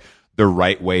it's like the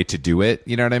right way to do it.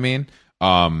 You know what I mean?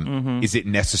 Is it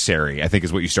necessary? I think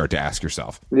is what you start to ask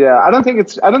yourself. Yeah, I don't think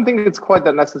it's quite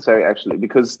that necessary, actually,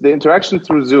 because the interaction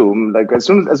through Zoom, like as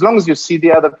long as you see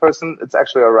the other person, it's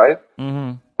actually all right.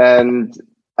 Mm-hmm. And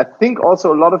I think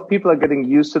also a lot of people are getting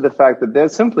used to the fact that they're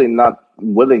simply not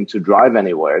willing to drive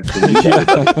anywhere to meet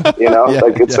anybody.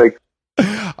 Like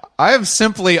I am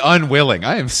simply unwilling to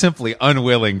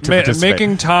participate.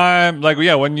 Making time, like,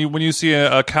 when you see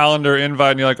a calendar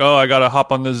invite and you're like, oh, I gotta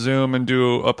hop on the Zoom and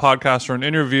do a podcast or an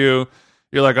interview,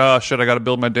 you're like, oh shit, I gotta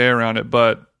build my day around it.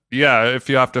 But yeah, if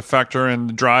you have to factor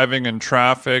in driving and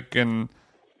traffic, and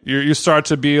you start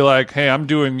to be like, hey, I'm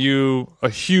doing you a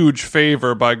huge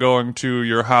favor by going to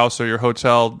your house or your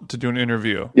hotel to do an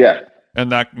interview. Yeah.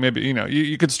 And that maybe,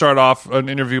 you could start off an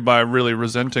interview by really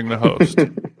resenting the host.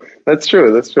 That's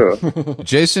true. That's true.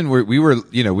 Jason, we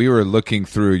were looking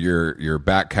through your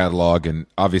back catalog, and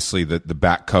obviously the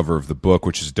back cover of the book,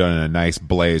 which is done in a nice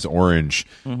blaze orange.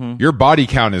 Your body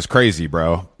count is crazy,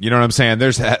 bro. You know what I'm saying?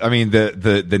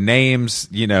 The names,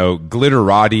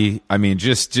 glitterati. I mean,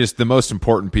 just the most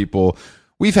important people.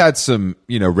 We've had some,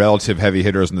 relative heavy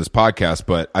hitters in this podcast,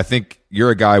 but I think you're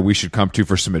a guy we should come to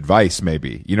for some advice,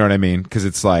 maybe. You know what I mean? Because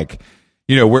it's like,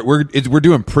 we're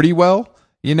doing pretty well.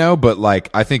 But like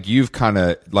I think you've kind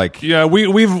of like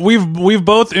we've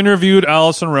both interviewed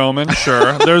Allison Roman.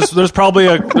 Sure, there's probably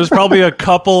a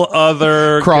couple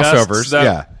other crossovers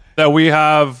that we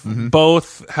have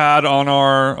both had on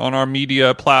our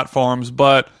media platforms.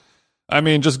 But I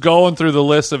mean, just going through the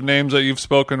list of names that you've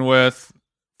spoken with,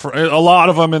 for a lot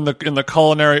of them in the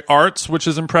culinary arts, which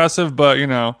is impressive. But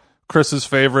Chris's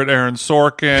favorite, Aaron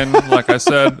Sorkin, like I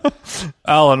said,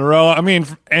 Alan Rowe. I mean,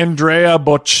 Andrea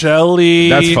Bocelli.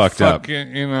 That's fucked up.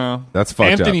 That's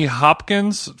fucked Anthony up.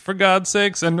 Hopkins, for God's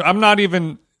sakes. And I'm not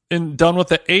even done with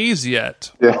the A's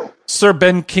yet. Yeah. Sir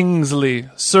Ben Kingsley,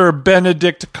 Sir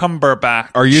Benedict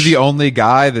Cumberbatch. Are you the only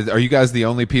guy are you guys the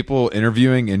only people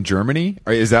interviewing in Germany?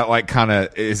 Or is that like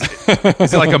is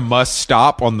it like a must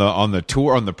stop on the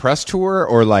tour, on the press tour,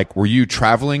 or like were you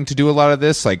traveling to do a lot of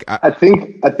this? Like I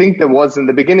think there was in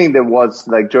the beginning, there was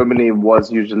like Germany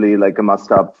was usually like a must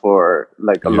stop for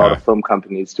like a lot of film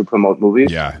companies to promote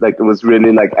movies. Yeah. Like it was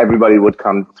really like everybody would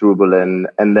come through Berlin,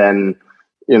 and then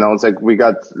it's like we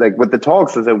got like with the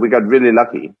talks, it's like we got really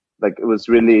lucky. Like it was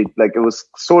really like it was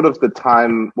sort of the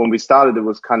time when we started. It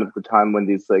was kind of the time when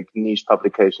these like niche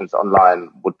publications online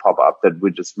would pop up that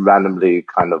we just randomly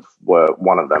kind of were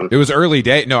one of them. It was early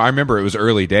day. No, I remember it was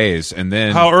early days, and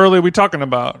then how early are we talking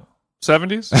about?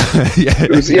 70s?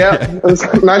 It was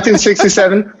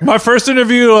 1967. My first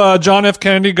interview, John F.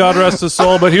 Kennedy, God rest his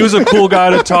soul, but he was a cool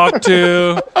guy to talk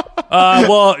to.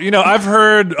 I've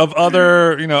heard of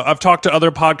I've talked to other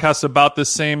podcasts about this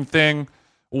same thing,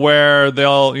 where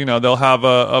they'll have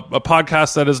a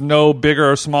podcast that is no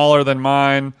bigger or smaller than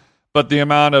mine, but the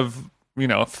amount of,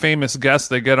 famous guests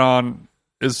they get on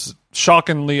is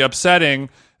shockingly upsetting.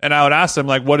 And I would ask them,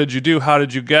 like, what did you do? How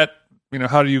do you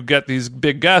get these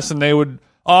big guests? And they would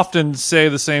often say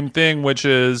the same thing, which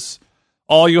is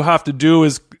all you have to do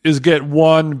is get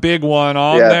one big one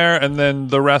on there, and then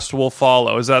the rest will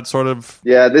follow. Is that sort of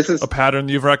this is a pattern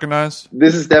you've recognized?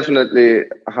 This is definitely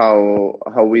how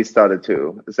we started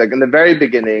too. It's like in the very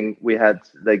beginning we had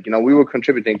like we were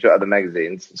contributing to other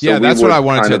magazines. So that's what I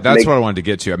wanted to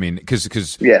get to. I mean,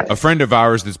 because a friend of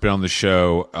ours that's been on the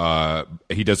show,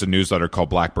 he does a newsletter called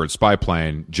Blackbird Spy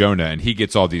Plane, Jonah, and he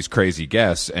gets all these crazy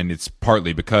guests, and it's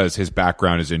partly because his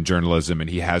background is in journalism and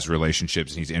he has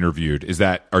relationships and he's interviewed.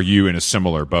 Are you in a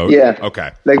similar boat? Yeah. Okay.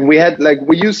 Like we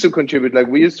used to contribute, like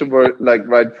we used to work, like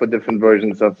write for different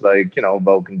versions of like,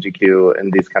 Vogue and GQ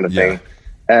and these kind of things.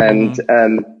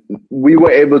 And we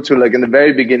were able to like in the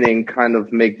very beginning kind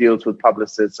of make deals with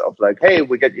publicists of like, hey,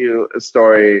 we get you a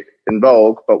story in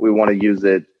Vogue, but we want to use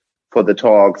it for the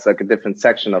talks, like a different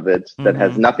section of it that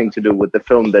has nothing to do with the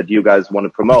film that you guys want to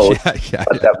promote,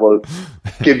 but that will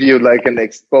give you like an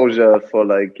exposure for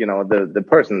like, the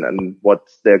person and what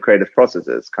their creative process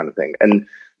is kind of thing. And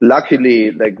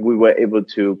luckily, like we were able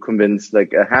to convince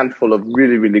like a handful of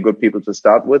really, really good people to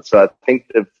start with. So I think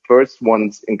the first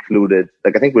ones included,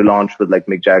 like I think we launched with like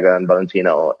Mick Jagger and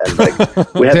Valentino, and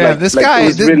like we had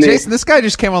Jason, this guy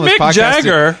just came on this Mick podcast.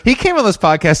 Jagger. He came on this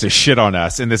podcast to shit on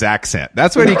us in this accent.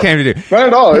 That's what he came to do. Not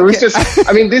at all. It was just,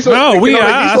 I mean, these were these were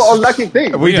all lucky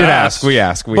things. We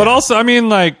asked. But also, I mean,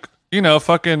 like,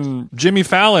 fucking Jimmy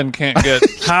Fallon can't get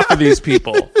half of these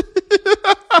people.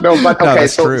 No, but okay.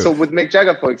 So with Mick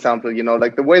Jagger, for example,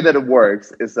 like the way that it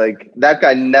works is like that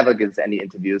guy never gives any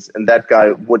interviews, and that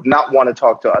guy would not want to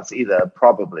talk to us either,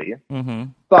 probably.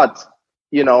 But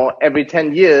every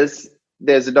 10 years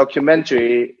there's a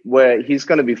documentary where he's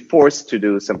going to be forced to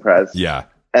do some press. Yeah,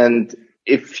 and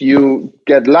if you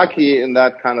get lucky in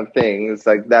that kind of thing, it's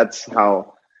like that's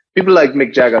how. People like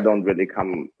Mick Jagger don't really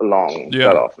come along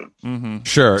that often.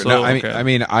 Sure. So, no, I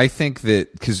mean, I think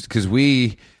that because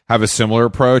we have a similar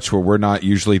approach where we're not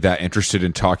usually that interested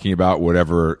in talking about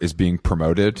whatever is being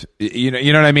promoted. You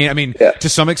know what I mean? I mean, to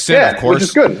some extent, of course, which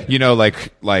is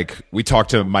good. Like we talked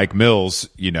to Mike Mills,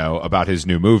 about his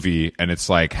new movie, and it's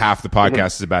like half the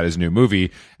podcast is about his new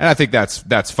movie. And I think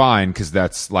that's fine, because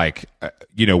that's like,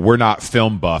 we're not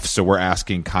film buffs, so we're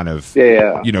asking kind of,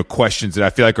 questions that I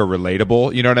feel like are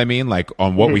relatable. You know what I mean? Like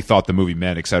on what we thought the movie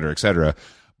meant, et cetera, et cetera.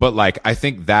 But like, I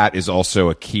think that is also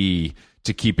a key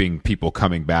to keeping people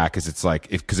coming back, is it's like,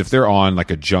 because if they're on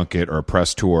like a junket or a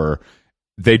press tour,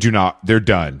 they're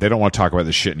done. They don't want to talk about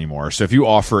this shit anymore. So if you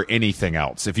offer anything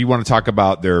else, if you want to talk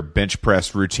about their bench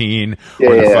press routine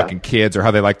or their fucking kids or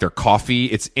how they like their coffee,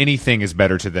 it's anything is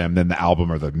better to them than the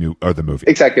album or the movie.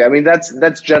 Exactly. I mean,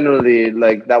 that's generally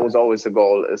like, that was always the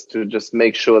goal, is to just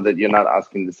make sure that you're not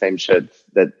asking the same shit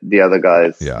that the other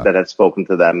guys that have spoken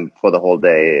to them for the whole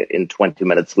day in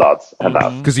 20-minute slots have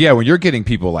asked. Because when you're getting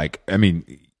people like, I mean,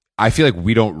 I feel like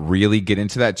we don't really get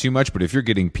into that too much, but if you're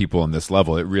getting people on this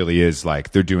level, it really is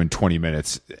like they're doing 20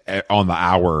 minutes on the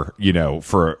hour,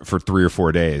 for 3 or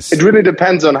 4 days. It really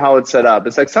depends on how it's set up.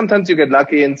 It's like sometimes you get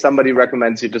lucky and somebody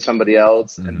recommends you to somebody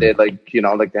else and they like,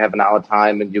 they have an hour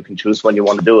time and you can choose when you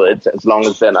want to do it, as long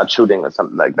as they're not shooting or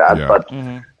something like that. Yeah. But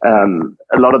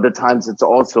a lot of the times it's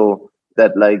also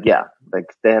that like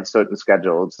they have certain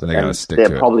schedules and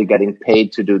they're probably getting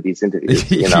paid to do these interviews.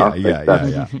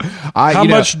 Yeah. How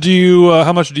much do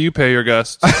you pay your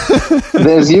guests?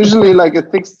 There's usually like a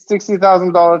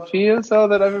 $60,000 fee or so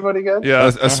that everybody gets.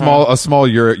 Yeah, a small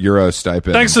euro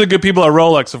stipend. Thanks to the good people at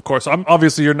Rolex, of course.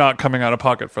 Obviously, you're not coming out of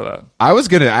pocket for that. I was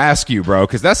going to ask you, bro,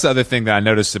 because that's the other thing that I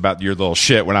noticed about your little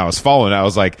shit when I was following. I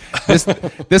was like,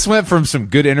 this went from some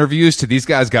good interviews to these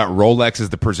guys got Rolex as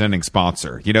the presenting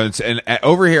sponsor. And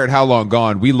over here at How Long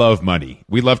Gone, we love money.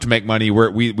 We love to make money.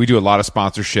 We do a lot of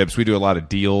sponsorships. We do a lot of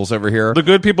deals over here. The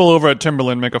good people over at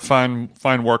Timberland make a fine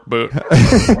work boot.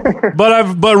 but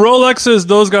Rolexes,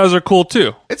 those guys are cool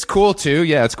too. It's cool too.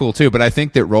 Yeah, it's cool too. But I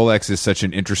think that Rolex is such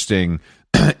an interesting.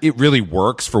 It really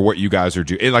works for what you guys are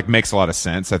doing. It like makes a lot of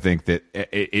sense. I think that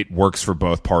it works for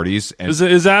both parties. And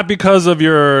is that because of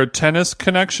your tennis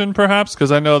connection, perhaps?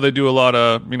 Because I know they do a lot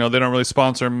of, they don't really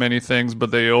sponsor many things,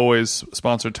 but they always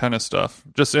sponsor tennis stuff.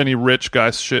 Just any rich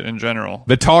guy shit in general.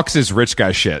 The talks is rich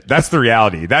guy shit. That's the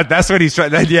reality. That's what he's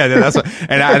trying.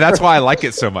 That's why I like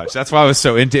it so much. That's why I was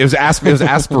so into it. It was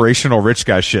aspirational rich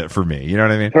guy shit for me. You know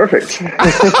what I mean? Perfect.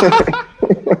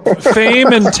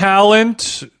 Fame and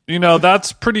talent.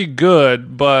 That's pretty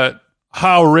good, but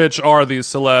how rich are these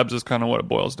celebs is kind of what it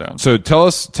boils down to. So tell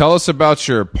us about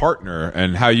your partner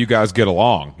and how you guys get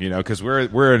along, because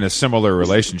we're in a similar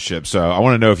relationship. So I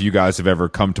want to know if you guys have ever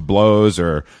come to blows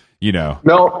or,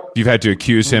 no, you've had to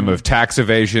accuse him of tax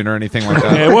evasion or anything like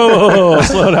that. Hey, whoa,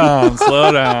 slow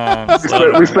down.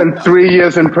 We spent 3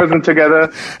 years in prison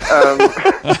together.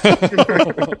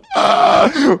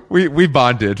 We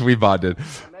bonded. I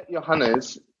met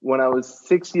Johannes when I was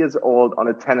 6 years old on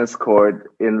a tennis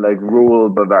court in like rural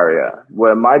Bavaria,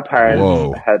 where my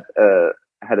parents had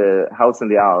a house in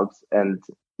the Alps, and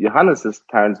Johannes's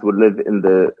parents would live in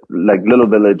the like little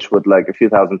village with like a few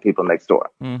thousand people next door.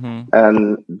 Mm-hmm.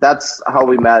 And that's how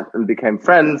we met and became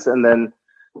friends. And then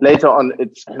later on,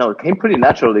 it came pretty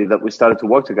naturally that we started to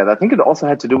work together. I think it also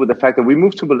had to do with the fact that we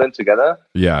moved to Berlin together.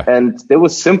 Yeah. And there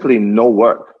was simply no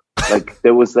work. Like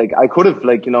there was like, I could have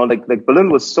like Berlin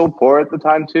was so poor at the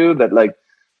time too, that like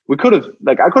I could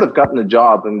have gotten a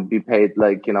job and be paid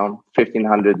like,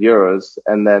 1,500 euros.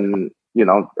 And then,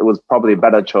 it was probably a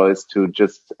better choice to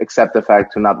just accept the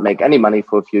fact to not make any money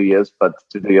for a few years, but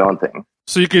to do your own thing.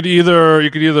 So you could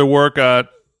either work at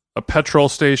a petrol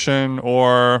station,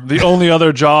 or the only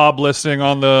other job listing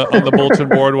on the bulletin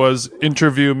board was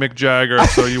interview Mick Jagger.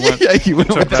 So you went.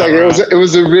 It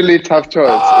was a really tough choice.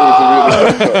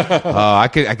 I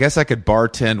guess I could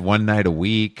bartend one night a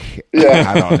week.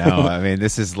 Yeah. I don't know. I mean,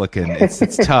 this is looking.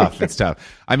 It's tough. It's tough.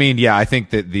 I mean, yeah. I think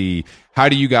that how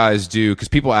do you guys do? Because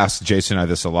people ask Jason and I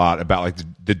this a lot about like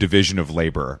the division of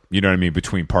labor. You know what I mean,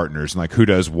 between partners, and like who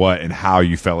does what and how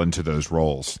you fell into those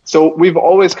roles. So we've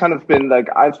always kind of been like,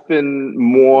 I've been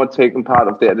more taking part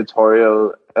of the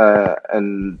editorial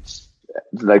and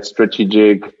like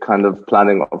strategic kind of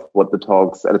planning of what the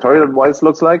talks editorial wise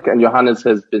looks like, and Johannes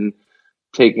has been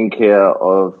taking care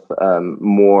of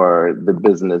more the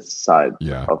business side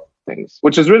of things,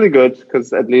 which is really good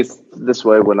because at least this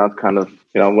way we're not kind of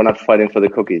we're not fighting for the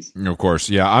cookies. Of course,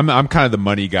 yeah. I'm kind of the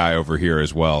money guy over here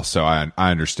as well, so I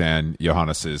understand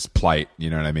Johannes's plight. You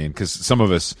know what I mean? Because some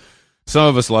of us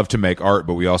love to make art,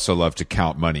 but we also love to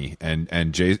count money.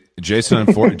 And Jason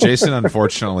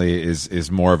unfortunately is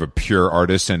more of a pure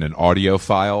artist and an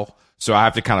audiophile. So I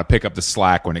have to kind of pick up the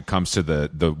slack when it comes to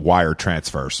the wire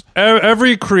transfers.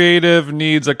 Every creative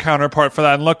needs a counterpart for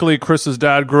that. And luckily, Chris's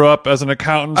dad grew up as an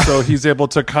accountant, so he's able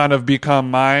to kind of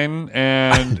become mine.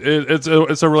 And it's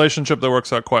a relationship that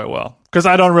works out quite well. Because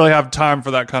I don't really have time for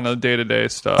that kind of day-to-day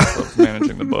stuff of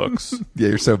managing the books. Yeah,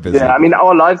 you're so busy. Yeah, I mean,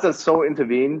 our lives are so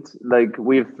intervened. Like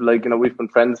we've been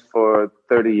friends for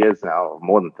 30 years now,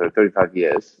 more than 35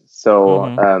 years.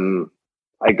 So,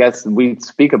 I guess we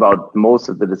speak about most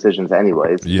of the decisions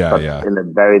anyways. Yeah. In a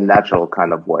very natural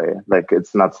kind of way. Like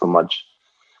it's not so much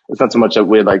It's not so much that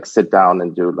we like sit down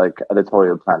and do like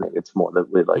editorial planning. It's more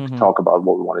that we like talk about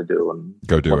what we want to do and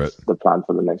go do it. The plan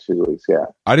for the next few weeks. Yeah.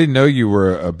 I didn't know you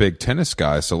were a big tennis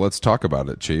guy, so let's talk about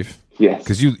it, Chief. Yes.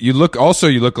 Because you look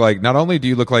like, not only do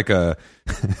you look like a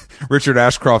Richard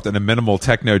Ashcroft and a minimal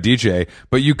techno DJ,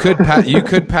 but you could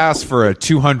pass for a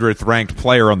 200th ranked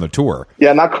player on the tour.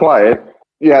 Yeah, not quite.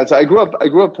 Yeah, so I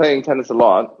grew up playing tennis a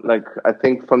lot. Like I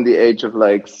think from the age of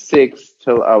like 6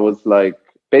 till I was like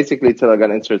basically till I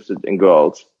got interested in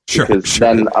girls. Sure. Because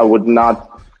then I would not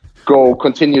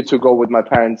continue to go with my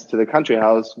parents to the country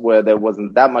house where there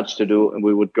wasn't that much to do, and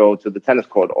we would go to the tennis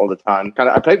court all the time.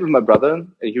 I played with my brother, and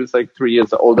he was like 3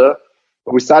 years older.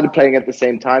 But we started playing at the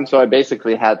same time, so I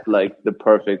basically had like the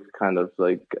perfect kind of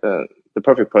like the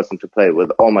perfect person to play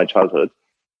with all my childhood.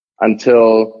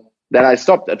 Until then, I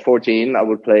stopped at 14. I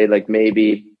would play like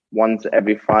maybe once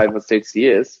every 5 or 6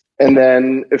 years. And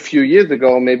then a few years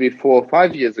ago, maybe 4 or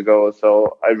 5 years ago or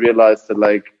so, I realized that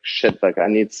like, shit, like I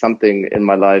need something in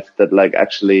my life that like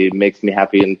actually makes me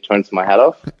happy and turns my head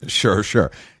off. Sure.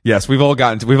 Yes, we've all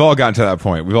gotten to that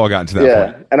point.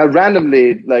 Yeah. And I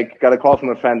randomly like got a call from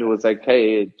a friend who was like,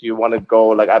 hey, do you want to go?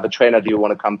 Like I have a trainer. Do you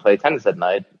want to come play tennis at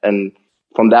night? And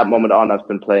from that moment on, I've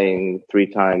been playing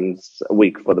 3 times a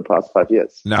week for the past 5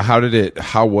 years. Now,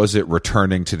 how was it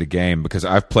returning to the game? Because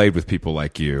I've played with people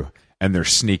like you. And they're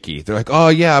sneaky. They're like, oh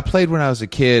yeah, I played when I was a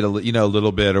kid, a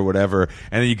little bit or whatever.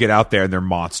 And then you get out there and they're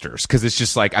monsters. Cause it's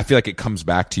just like, I feel like it comes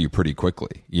back to you pretty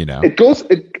quickly,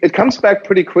 It comes back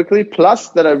pretty quickly. Plus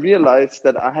that I realized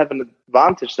that I have an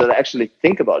advantage that I actually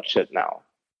think about shit now.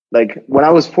 Like when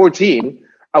I was 14,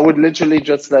 I would literally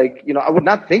just like, I would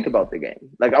not think about the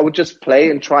game. Like I would just play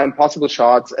and try impossible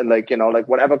shots and like, like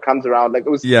whatever comes around. Like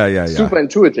it was super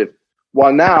intuitive.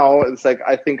 While now it's like,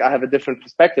 I think I have a different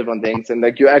perspective on things, and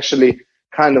like you actually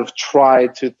kind of try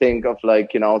to think of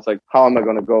like, it's like, how am I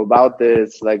going to go about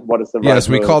this? Like, what is the right Yes,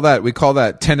 we move? call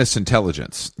that tennis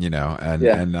intelligence, and I had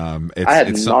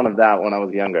none of that when I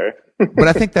was younger. But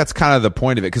I think that's kind of the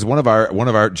point of it, because one of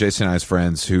our Jason and I's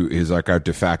friends, who is like our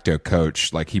de facto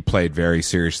coach, like he played very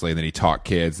seriously, and then he taught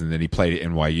kids, and then he played at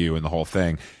NYU and the whole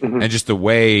thing, and just the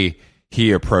way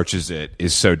he approaches it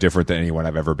is so different than anyone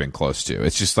I've ever been close to.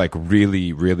 It's just like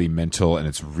really, really mental, and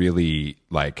it's really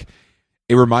like,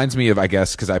 it reminds me of, I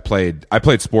guess, because I played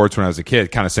sports when I was a kid,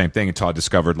 kind of same thing, until I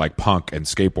discovered like punk and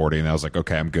skateboarding, and I was like,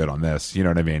 okay, I'm good on this. You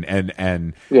know what I mean?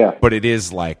 And yeah. But it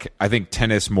is like, I think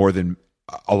tennis more than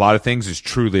a lot of things is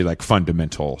truly like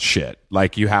fundamental shit.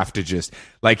 Like you have to just,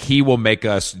 like he will make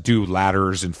us do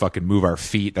ladders and fucking move our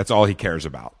feet. That's all he cares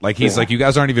about. Like he's like, you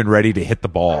guys aren't even ready to hit the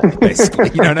ball,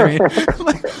 basically. You know what I mean?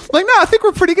 like no, I think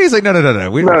we're pretty good. He's like, no.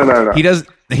 No.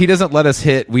 He doesn't let us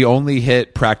hit. We only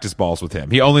hit practice balls with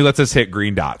him. He only lets us hit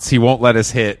green dots. He won't let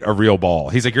us hit a real ball.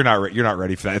 He's like, you're not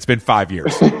ready for that. It's been 5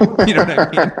 years. You know what I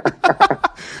mean?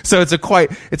 So it's a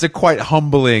quite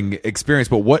humbling experience.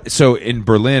 But so in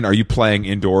Berlin, are you playing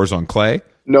indoors on clay?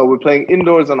 No, we're playing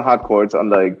indoors on hard courts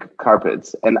on like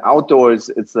carpets, and outdoors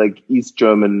it's like East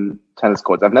German tennis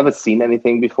courts. I've never seen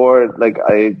anything before. Like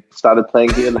I started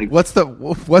playing here. Like what's the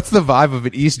vibe of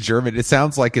an East German? It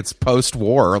sounds like it's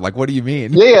post-war. Like what do you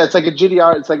mean? Yeah, it's like a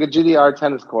GDR. It's like a GDR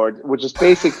tennis court, which is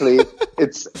basically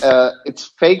it's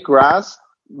fake grass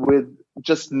with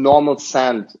just normal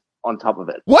sand on top of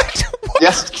it. What?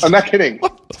 Yes, I'm not kidding.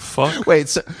 What the fuck? Wait,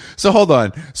 so hold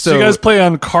on. So you guys play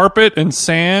on carpet and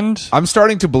sand? I'm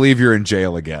starting to believe you're in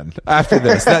jail again after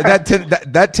this.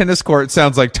 that tennis court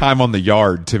sounds like time on the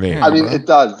yard to me. I mean, it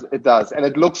does, and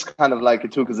it looks kind of like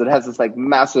it too, because it has this like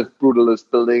massive brutalist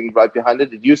building right behind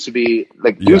it. It used to be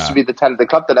the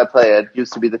club that I play at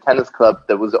used to be the tennis club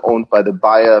that was owned by the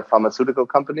Bayer pharmaceutical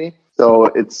company. So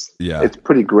it's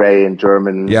pretty gray and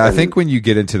German. Yeah, I think when you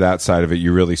get into that side of it,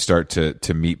 you really start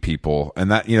to meet people, and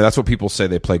that that's what people say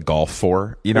they play golf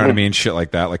for. You know what I mean? Shit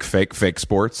like that, like fake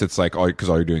sports. It's like because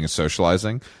all you're doing is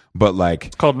socializing. But like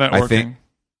it's called networking. I think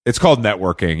it's called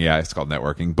networking. Yeah, it's called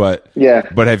networking. But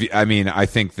have you? I mean, I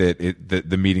think that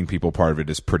the meeting people part of it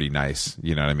is pretty nice.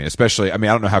 You know what I mean? Especially, I mean,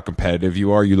 I don't know how competitive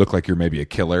you are. You look like you're maybe a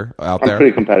killer out there. I'm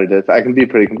pretty competitive. I can be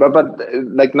pretty, but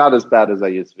like not as bad as I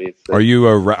used to be. So. Are you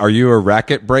a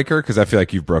racket breaker? Because I feel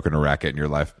like you've broken a racket in your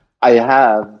life. I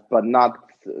have, but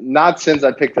not since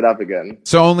I picked it up again.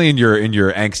 So only in your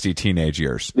angsty teenage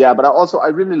years. Yeah, but I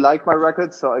really like my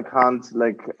record, so I can't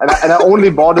and I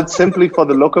only bought it simply for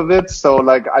the look of it, so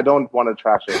like I don't want to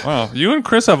trash it. Wow, you and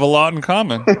Chris have a lot in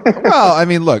common. Well, I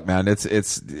mean, look, man,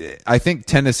 it's I think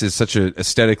tennis is such a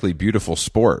aesthetically beautiful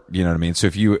sport. You know what I mean? So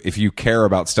if you care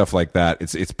about stuff like that,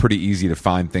 it's pretty easy to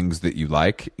find things that you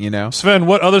like. You know, Sven,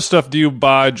 what other stuff do you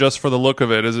buy just for the look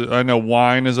of it? I know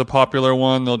wine is a popular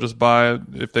one. They'll just buy it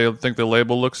if they think the label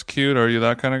Bible looks cute? Are you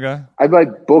that kind of guy? I buy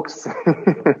books,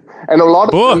 and a lot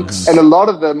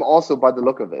of them also by the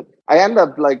look of it. I end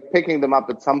up like picking them up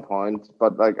at some point,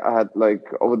 but like I had like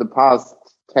over the past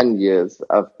 10 years,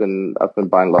 I've been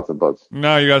buying lots of books.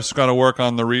 No, you just got to work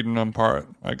on the reading them part.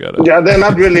 I get it. Yeah, they're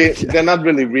not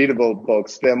really readable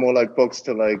books. They're more like books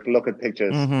to like look at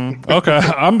pictures. Mm-hmm. Okay,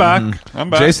 I'm back. I'm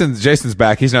back. Jason's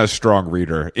back. He's not a strong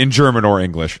reader in German or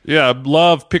English. Yeah,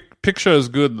 love picture is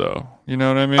good though. You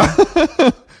know what I mean?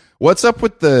 What's up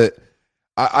with the?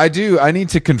 I need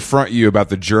to confront you about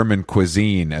the German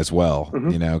cuisine as well,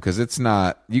 you know, because it's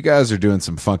not, you guys are doing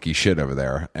some funky shit over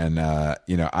there. And,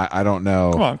 you know, I don't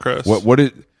know. Come on, Chris.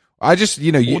 I just,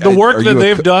 you know, the work that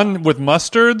they've done with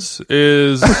mustards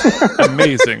is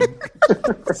amazing.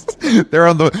 They're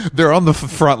on the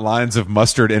front lines of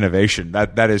mustard innovation.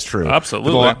 That is true.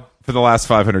 Absolutely. For the last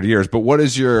 500 years. But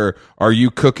are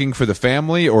you cooking for the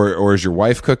family or is your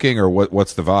wife cooking or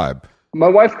what's the vibe? My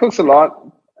wife cooks a lot.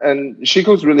 And she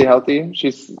cooks really healthy.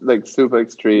 She's like super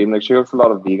extreme. Like she cooks a lot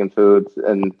of vegan food,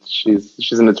 and she's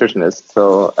a nutritionist.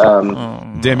 So,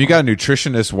 damn, you got a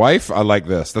nutritionist wife. I like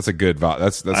this. That's a good vibe.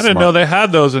 That's I didn't know they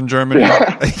had those in Germany.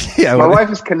 Yeah, my wife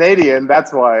is Canadian.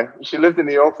 That's why she lived in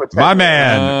New York for 10 my years.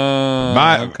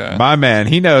 man. My man.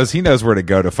 He knows where to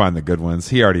go to find the good ones.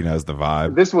 He already knows the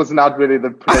vibe. This was not really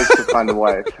the place to find a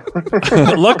wife.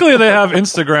 Luckily, they have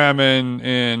Instagram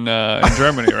in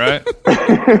Germany, right?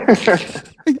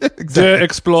 Exactly. The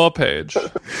explore page.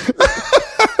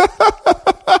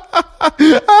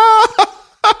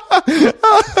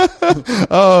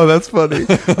 Oh, that's funny.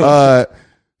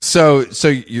 So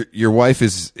your wife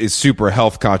is super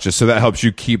health conscious, so that helps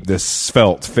you keep this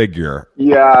svelte figure.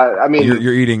 Yeah, I mean,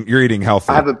 you're eating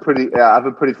healthy. I have a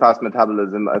pretty fast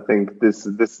metabolism. I think this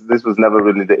was never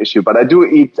really the issue, but I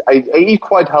eat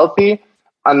quite healthy.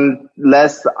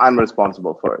 Unless I'm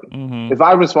responsible for it. Mm-hmm. If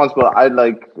I'm responsible,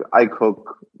 I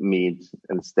cook meat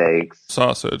and steaks,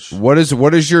 sausage. What is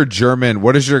your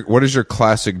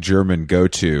classic German go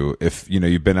to if you know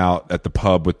you've been out at the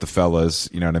pub with the fellas?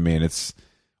 You know what I mean? It's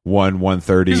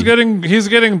 1:30. He's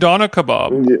getting doner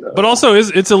kebab, yeah. But also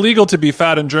it's illegal to be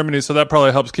fat in Germany, so that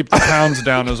probably helps keep the pounds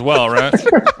down as well, right?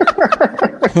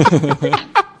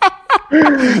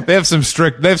 They have some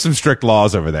strict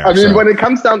laws over there. I mean, when it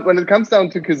comes down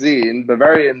to cuisine,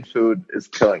 Bavarian food is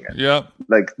killing it. Yeah,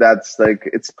 like that's like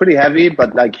it's pretty heavy,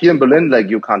 but like here in Berlin, like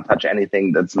you can't touch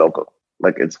anything that's local.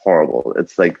 Like it's horrible.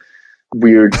 It's like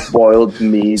weird boiled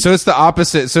meat. So it's the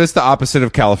opposite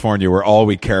of California, where all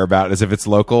we care about is if it's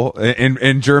local.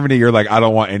 In Germany, you're like, I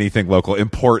don't want anything local.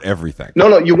 Import everything.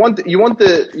 No, you want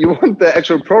the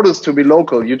actual produce to be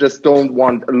local. You just don't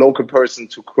want a local person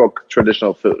to cook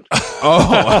traditional food.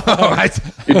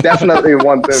 You definitely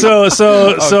want them.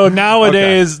 So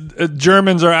nowadays,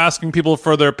 Germans are asking people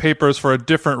for their papers for a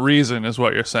different reason, is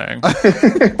what you're saying.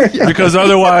 Yeah. Because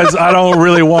otherwise, I don't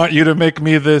really want you to make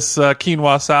me this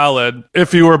quinoa salad.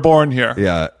 If you were born here.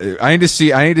 Yeah. I need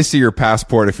to see your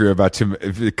passport if you're about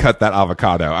to cut that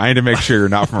avocado. I need to make sure you're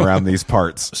not from around these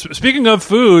parts. Speaking of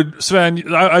food, Sven,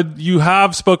 you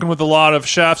have spoken with a lot of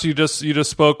chefs. You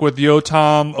just spoke with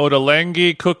Yotam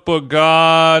Ottolenghi, Cookbook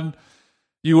God.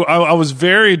 I was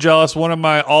very jealous. One of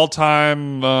my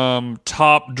all-time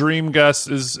top dream guests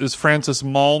is Francis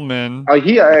Mallmann.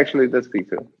 He I actually did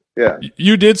speak to. Yeah,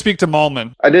 you did speak to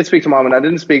Mallmann. I did speak to Mallmann. I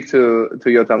didn't speak to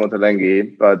Yotam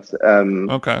Ottolenghi, but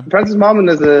okay. Francis Mallmann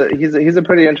he's a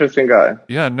pretty interesting guy.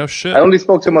 Yeah, no shit. I only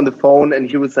spoke to him on the phone, and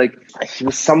he was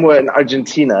somewhere in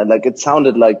Argentina. Like it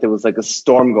sounded like there was like a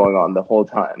storm going on the whole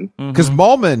time. Because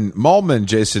Mallmann,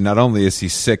 Jason, not only is he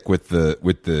sick with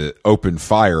the open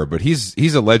fire, but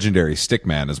he's a legendary stick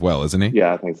man as well, isn't he?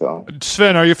 Yeah, I think so.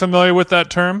 Sven, are you familiar with that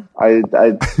term? I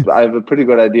have a pretty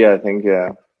good idea. I think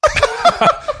yeah.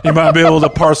 You might be able to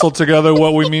parcel together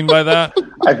what we mean by that.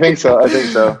 I think so.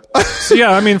 So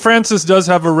yeah, I mean, Francis does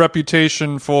have a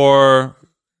reputation for,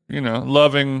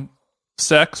 loving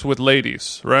sex with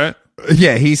ladies, right?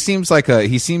 Yeah, he seems like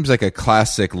a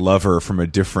classic lover from a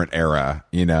different era,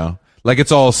 Like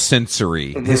it's all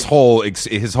sensory. Mm-hmm.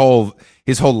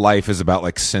 His whole life is about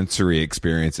like sensory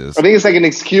experiences. I think it's like an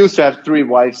excuse to have 3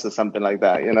 wives or something like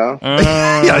that, yeah,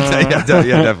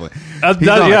 definitely. He's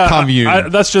on a commune.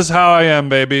 That's just how I am,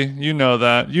 baby. You know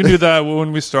that. You knew that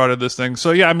when we started this thing.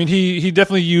 So yeah, I mean, he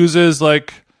definitely uses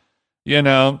like,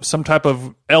 some type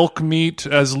of elk meat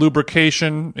as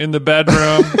lubrication in the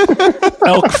bedroom.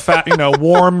 Elk fat,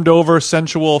 warmed over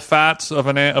sensual fats of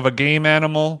a game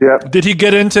animal. Yeah. Did he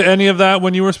get into any of that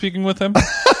when you were speaking with him?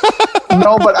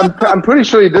 No, but I'm pretty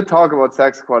sure he did talk about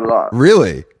sex quite a lot.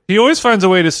 Really? He always finds a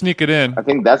way to sneak it in. I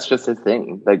think that's just his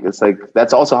thing. Like, it's like,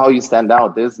 that's also how you stand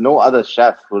out. There's no other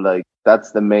chef who, like,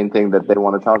 that's the main thing that they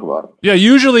want to talk about. Yeah,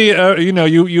 usually,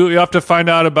 you have to find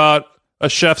out about a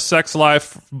chef's sex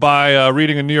life by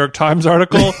reading a New York Times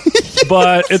article.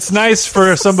 But it's nice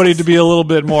for somebody to be a little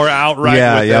bit more outright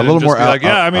with it. A little more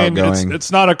outgoing.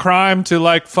 It's not a crime to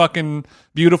like fucking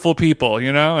beautiful people,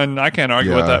 and I can't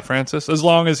argue with that, Francis, as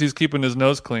long as he's keeping his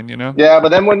nose clean, Yeah, but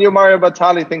then when you're Mario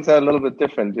Batali, things are a little bit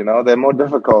different, they're more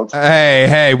difficult.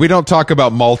 Hey, we don't talk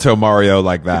about Malto Mario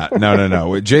like that.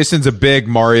 No. Jason's a big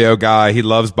Mario guy. He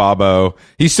loves Babbo.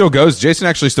 Jason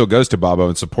actually still goes to Babbo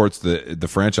and supports the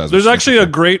franchise. There's actually a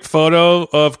great photo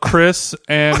of Chris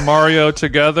and Mario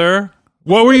together.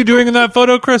 What were you doing in that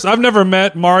photo, Chris? I've never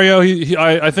met Mario.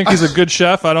 I think he's a good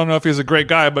chef. I don't know if he's a great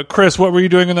guy, but Chris, what were you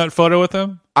doing in that photo with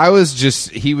him?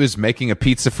 He was making a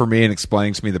pizza for me and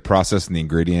explaining to me the process and the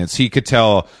ingredients. He could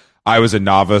tell I was a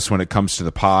novice when it comes to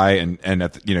the pie, and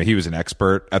he was an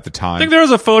expert at the time. I think there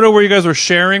was a photo where you guys were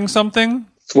sharing something.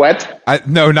 Sweat?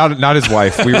 No, not his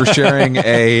wife. We were sharing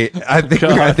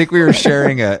I think we were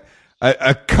sharing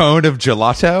a cone of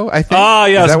gelato, I think. Ah,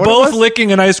 yes, both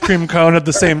licking an ice cream cone at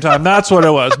the same time. That's what it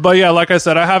was. But yeah, like I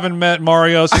said, I haven't met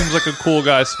Mario. Seems like a cool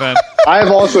guy, Sven. I have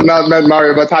also not met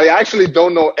Mario Batali. I actually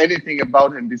don't know anything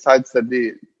about him besides that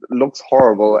he looks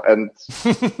horrible and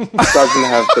doesn't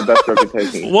have the best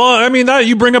reputation. Well, I mean, that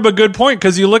you bring up a good point,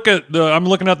 because you look at I'm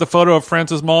looking at the photo of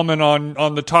Francis Mallman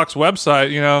on the Talks website.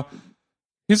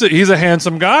 He's a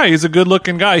handsome guy. He's a good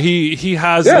looking guy. He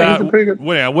has that. He's a pretty good.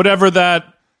 Whatever that.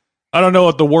 I don't know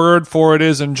what the word for it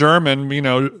is in German,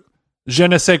 je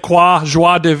ne sais quoi,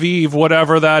 joie de vivre,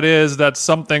 whatever that is, that's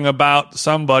something about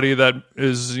somebody that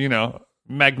is,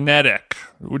 magnetic.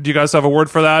 Do you guys have a word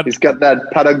for that? He's got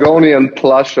that Patagonian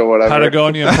plush or whatever.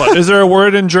 Patagonian plush. Is there a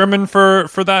word in German for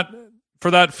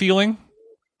that feeling?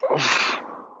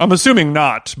 I'm assuming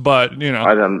not, but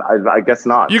I guess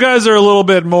not. You guys are a little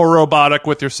bit more robotic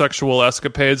with your sexual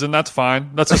escapades, and that's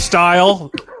fine. That's a style.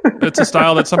 It's a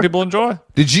style that some people enjoy.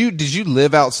 Did you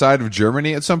live outside of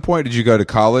Germany at some point? Did you go to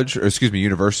college or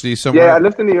university somewhere? Yeah, I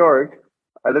lived in New York.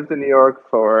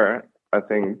 For I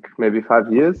think maybe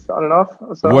 5 years on and off.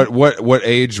 Or so. What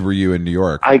age were you in New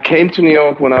York? I came to New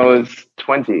York when I was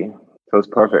 20. So it's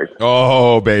perfect.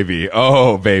 Oh baby,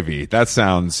 that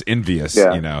sounds envious.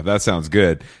 Yeah. That sounds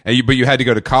good. But you had to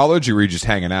go to college, or were you just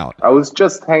hanging out? I was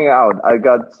just hanging out. I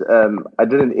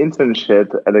did an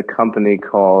internship at a company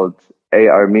called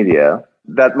AR Media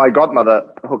that my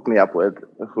godmother hooked me up with,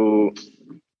 who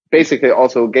basically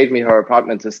also gave me her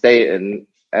apartment to stay in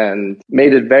and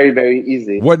made it very, very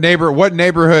easy. What neighborhood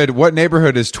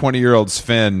is 20-year-old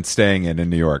Sven staying in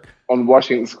New York? On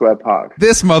Washington Square Park.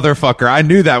 This motherfucker. I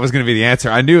knew that was going to be the answer.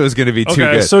 I knew it was going to be too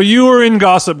good. So you were in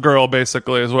Gossip Girl,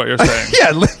 basically, is what you're saying.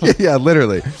 Yeah,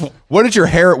 literally. What did your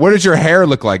hair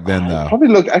look like then, though? Probably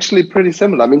look actually pretty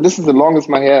similar. I mean, this is the longest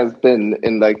my hair has been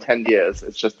in like 10 years.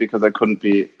 It's just because I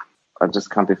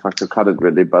just can't be fucked to cut it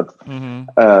really, but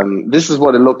this is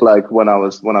what it looked like when I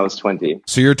was 20.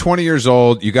 So you're 20 years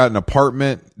old. You got an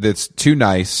apartment that's too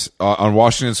nice on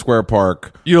Washington Square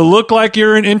Park. You look like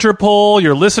you're in Interpol.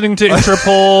 You're listening to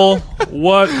Interpol.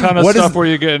 What kind of stuff were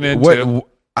you getting into?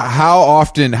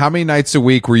 How many nights a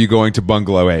week were you going to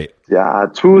Bungalow 8? Yeah,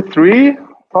 2, 3,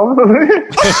 probably.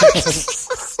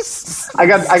 I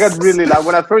got really lucky.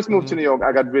 When I first moved to New York,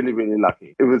 I got really, really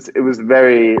lucky. It was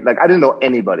very, like, I didn't know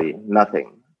anybody,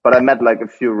 nothing. But I met like a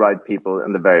few right people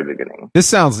in the very beginning. This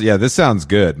sounds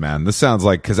good, man. This sounds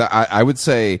like, because I would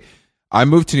say I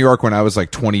moved to New York when I was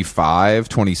like 25,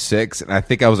 26, and I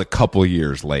think I was a couple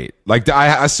years late. Like,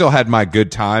 I still had my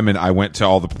good time, and I went to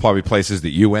all the probably places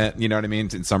that you went, you know what I mean,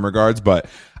 in some regards, but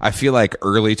I feel like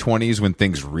early 20s, when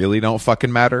things really don't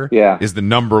fucking matter, is the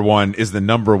number one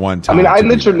time. I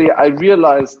mean, I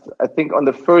realized, I think on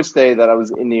the first day that I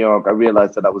was in New York, I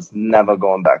realized that I was never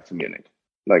going back to Munich.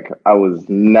 Like, I was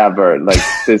never, like,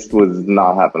 this was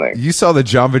not happening. You saw the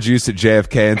Jamba Juice at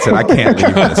JFK and said, I can't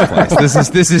leave this place.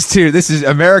 This is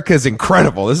America's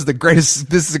incredible. This is the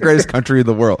greatest country in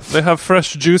the world. They have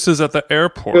fresh juices at the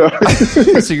airport.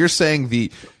 So you're saying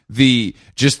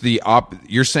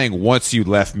you're saying once you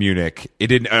left Munich,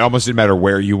 it almost didn't matter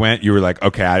where you went. You were like,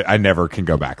 okay, I never can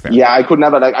go back there. Yeah, I could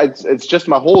never, it's just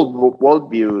my whole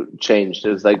worldview changed.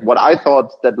 It was like, what I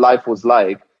thought that life was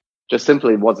like, just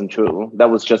simply wasn't true. That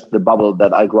was just the bubble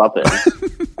that I grew up in.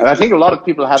 And I think a lot of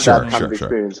people have that kind of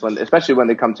experience, especially when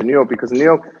they come to New York, because in New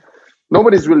York,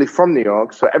 nobody's really from New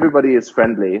York, so everybody is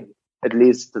friendly. At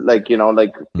least, like, you know,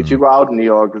 like if you go out in New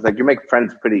York, it's like you make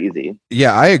friends pretty easy.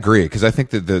 Yeah, I agree, because I think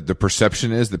that the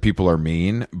perception is that people are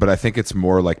mean, but I think it's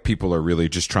more like people are really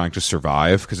just trying to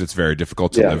survive because it's very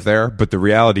difficult to live there. But the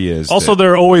reality is also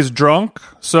they're always drunk,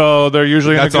 so they're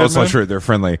usually that's in a good also mood. true. They're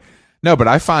friendly. No, but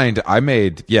I found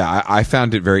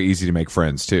it very easy to make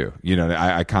friends too. You know,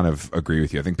 I kind of agree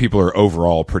with you. I think people are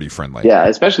overall pretty friendly. Yeah,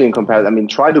 especially in comparison. I mean,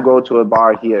 try to go to a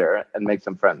bar here and make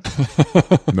some friends.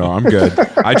 No, I'm good.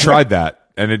 I tried that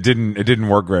and it didn't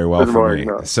work very well for me.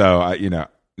 No. So,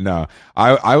 no,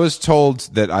 I was told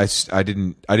that I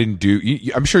didn't do.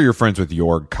 I'm sure you're friends with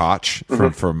Jorg Koch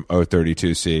from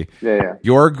O32C. Yeah.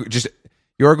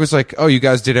 Jorg was like, "Oh, you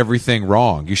guys did everything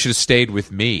wrong. You should have stayed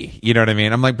with me." You know what I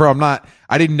mean? I'm like, "Bro,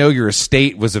 I didn't know your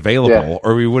estate was available,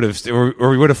 or we would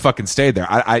have fucking stayed there.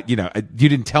 You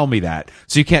didn't tell me that,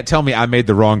 so you can't tell me I made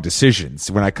the wrong decisions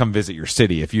when I come visit your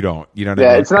city. If you don't, you know what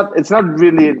I mean? It's not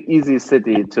really an easy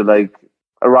city to like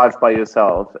arrive by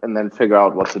yourself and then figure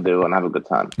out what to do and have a good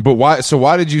time. But why? So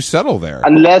why did you settle there?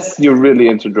 Unless you're really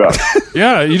into drugs.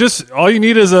 Yeah, all you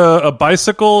need is a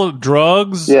bicycle,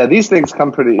 drugs. Yeah, these things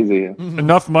come pretty easy.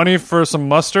 Enough money for some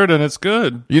mustard, and it's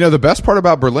good. You know, the best part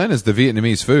about Berlin is the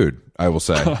Vietnamese food. I will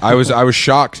say, I was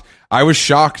shocked. I was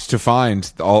shocked to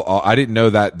find all I didn't know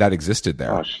that existed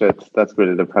there. Oh shit, that's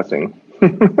really depressing.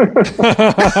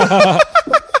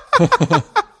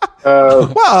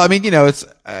 Well, I mean, you know, it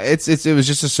was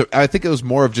just I think it was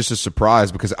more of just a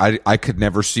surprise because I could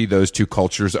never see those two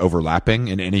cultures overlapping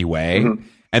in any way. Mm-hmm.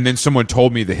 And then someone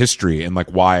told me the history and like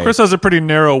why. Chris has a pretty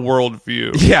narrow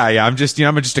worldview. Yeah. I'm just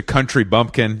a country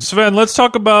bumpkin. Sven, let's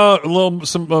talk about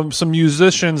some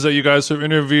musicians that you guys have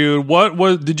interviewed.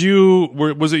 Was it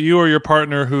you or your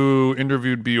partner who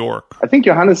interviewed Bjork? I think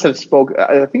Johannes spoke to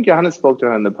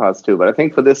her in the past too, but I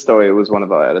think for this story it was one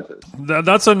of our editors.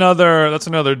 That's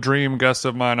another dream guest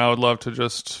of mine. I would love to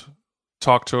just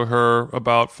talk to her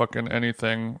about fucking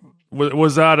anything.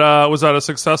 Was that a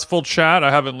successful chat?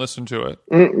 I haven't listened to it.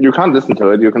 You can't listen to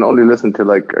it. You can only listen to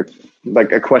like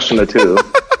a question or two.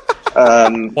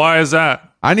 Why is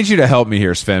that? I need you to help me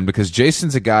here, Sven, because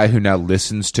Jason's a guy who now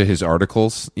listens to his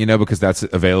articles. You know, because that's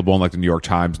available in like the New York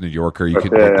Times, New Yorker.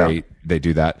 They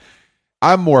do that.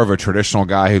 I'm more of a traditional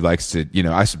guy who likes to,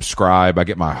 I subscribe. I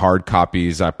get my hard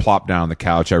copies. I plop down on the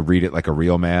couch. I read it like a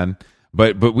real man.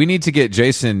 But we need to get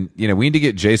Jason,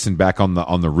 back on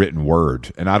the written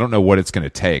word, and I don't know what it's going to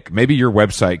take. Maybe your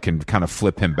website can kind of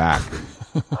flip him back.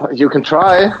 You can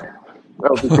try.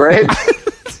 That would be great.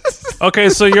 Okay,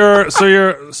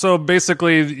 so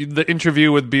basically the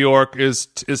interview with Bjork is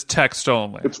text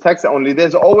only. It's text only.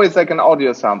 There's always like an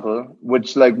audio sample,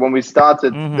 which like when we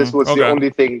started, this was the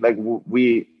only thing. Like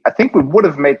I think we would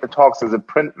have made the talks as a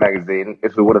print magazine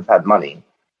if we would have had money.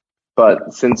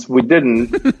 But since we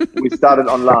didn't, we started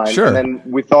online. Sure. And then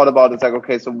we thought about it's like,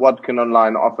 okay, so what can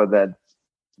online offer that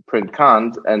print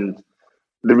can't? And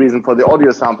the reason for the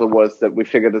audio sample was that we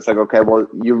figured it's like, okay, well,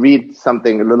 you read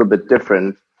something a little bit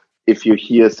different if you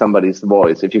hear somebody's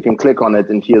voice. If you can click on it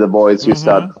and hear the voice, you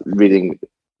start reading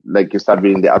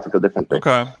the article differently.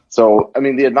 Okay. So, I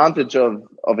mean, the advantage of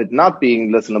it not being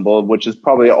listenable, which is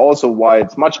probably also why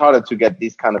it's much harder to get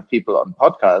these kind of people on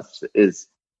podcasts, is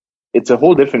it's a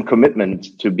whole different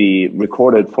commitment to be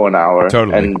recorded for an hour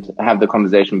and have the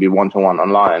conversation be one-to-one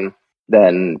online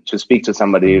than to speak to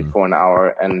somebody for an hour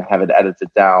and have it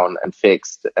edited down and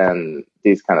fixed and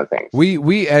these kind of things.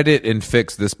 We edit and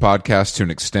fix this podcast to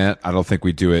an extent. I don't think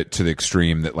we do it to the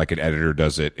extreme that like an editor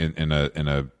does it in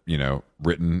a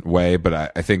written way.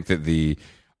 But I think that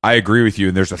I agree with you.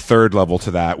 And there's a third level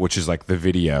to that, which is like the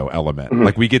video element.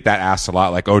 Like we get that asked a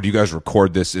lot, like, oh, do you guys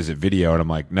record this? Is it video? And I'm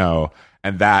like, no.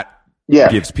 And that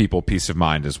gives people peace of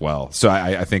mind as well. So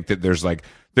I think that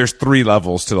there's three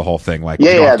levels to the whole thing. Like, you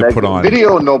don't have to put on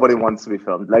video. Nobody wants to be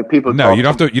filmed. Like people. No, you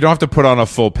don't have to put on a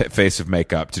full face of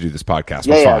makeup to do this podcast.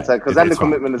 It's like, because then the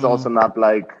commitment is also not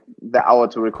like the hour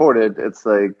to record it. It's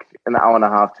like an hour and a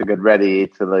half to get ready,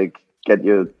 to like get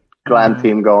your glam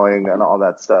theme going and all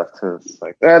that stuff. So it's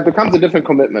like it becomes a different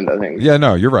commitment, I think. Yeah,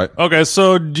 no, you're right. Okay,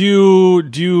 so do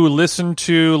you listen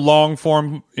to long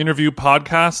form interview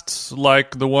podcasts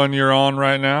like the one you're on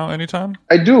right now anytime?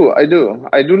 I do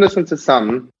listen to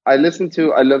some. For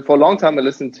a long time I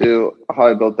listened to How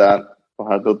I Built That, or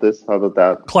How I Built This, How I Built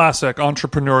That. Classic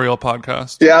entrepreneurial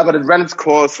podcast. Yeah, but it ran its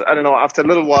course, I don't know, after a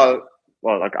little while.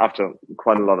 Well, like after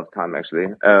quite a lot of time, actually,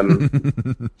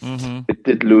 it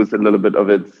did lose a little bit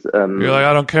of its. You're like,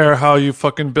 I don't care how you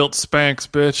fucking built Spanx,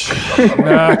 bitch.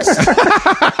 Next.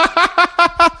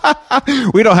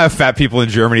 We don't have fat people in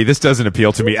Germany. This doesn't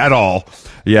appeal to me at all.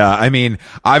 Yeah, I mean,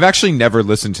 I've actually never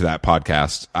listened to that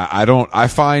podcast. I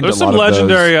find there's a lot some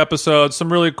legendary of episodes,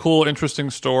 some really cool, interesting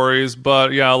stories,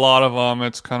 but yeah, a lot of them,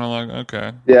 it's kind of like,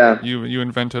 okay, Yeah. you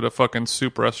invented a fucking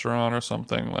soup restaurant or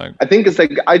something like. I think it's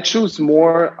like I choose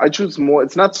more.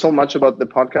 It's not so much about the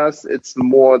podcast. It's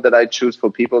more that I choose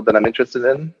for people that I'm interested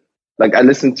in. Like I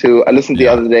listened the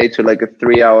other day to like a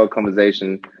 3-hour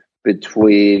conversation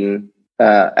between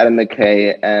Adam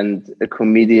McKay and a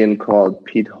comedian called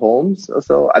Pete Holmes or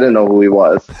so. I don't know who he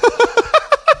was.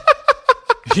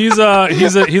 He's an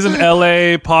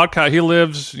LA podcast. He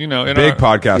lives, in big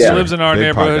podcaster. He lives in our Big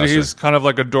neighborhood. podcaster. He's kind of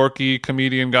like a dorky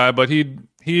comedian guy, but he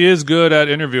is good at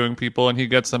interviewing people and he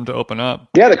gets them to open up.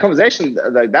 Yeah, the conversation,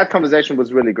 like that conversation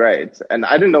was really great, and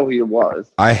I didn't know who he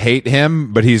was. I hate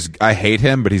him, but he's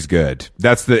good.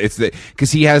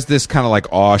 Because he has this kind of like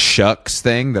aw shucks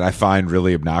thing that I find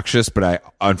really obnoxious, but I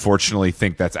unfortunately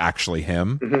think that's actually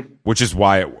him, which is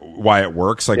why it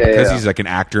works. Like because he's like an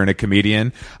actor and a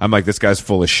comedian, I'm like, this guy's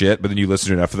full of shit. But then you listen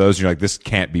to enough of those, and you're like, this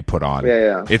can't be put on.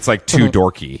 Yeah. It's like too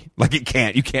dorky. Like you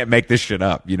can't make this shit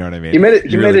up. You know what I mean? He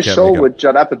made really a show with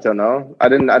Judd Apatow. No, I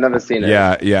never seen it.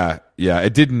 Yeah.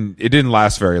 It didn't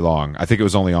last very long. I think it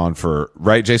was only on for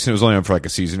Jason. It was only on for like a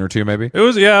season or two, maybe. It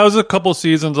was a couple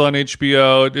seasons on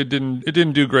HBO. It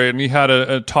didn't do great, and he had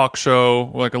a talk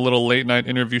show, like a little late night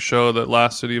interview show that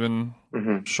lasted even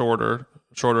shorter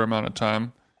amount of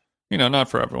time. Not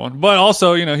for everyone, but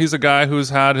also he's a guy who's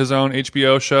had his own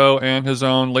HBO show and his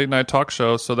own late night talk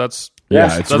show. So it's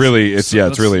really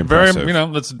impressive.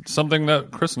 Very, that's something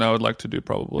that Chris and I would like to do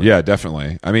probably. Yeah,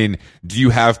 definitely. I mean, do you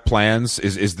have plans?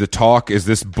 Is this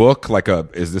book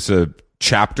is this a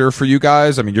chapter for you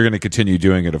guys? I mean, you're going to continue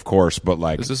doing it, of course, but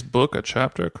like, is this book a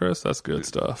chapter, Chris? That's good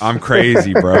stuff. I'm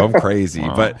crazy, bro. I'm crazy,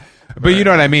 Wow. But you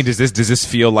know what I mean? Does this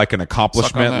feel like an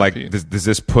accomplishment? that, Like Pete. does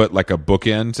this put like a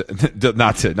bookend?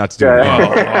 not to do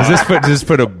Yeah. it. Does this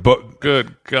put a book?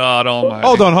 Good God Almighty!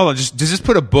 Hold on. Does this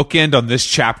put a bookend on this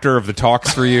chapter of the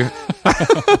talks for you?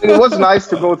 It was nice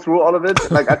to go through all of it.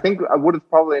 Like I think I would have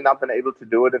probably not been able to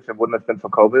do it if it wouldn't have been for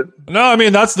COVID. No, I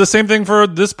mean that's the same thing for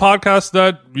this podcast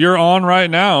that you're on right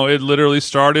now. It literally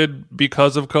started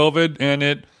because of COVID, and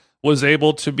it was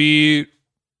able to be,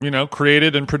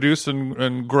 created and produced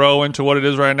and grow into what it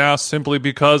is right now simply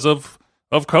because of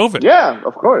COVID. Yeah,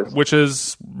 of course. Which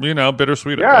is,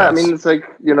 bittersweet. Yeah, I mean, it's like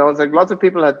lots of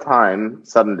people had time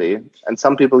suddenly, and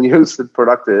some people used it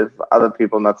productive, other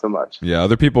people not so much. Yeah,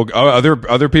 other people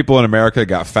in America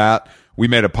got fat. We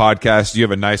made a podcast. You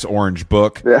have a nice orange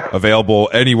book available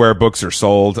anywhere books are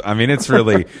sold. I mean, it's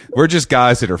really, we're just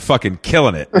guys that are fucking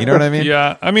killing it. You know what I mean?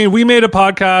 Yeah. I mean, we made a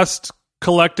podcast,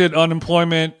 collected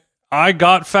unemployment. I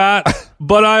got fat,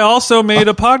 but I also made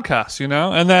a podcast,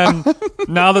 and then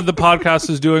now that the podcast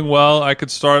is doing well, I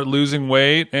could start losing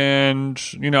weight and,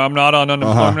 I'm not on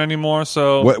unemployment anymore.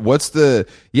 So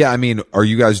I mean, are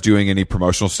you guys doing any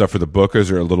promotional stuff for the book, or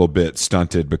is it a little bit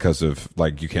stunted because of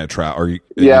like, you can't travel?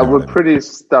 We're pretty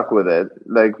stuck with it.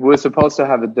 Like we're supposed to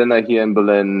have a dinner here in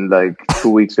Berlin like 2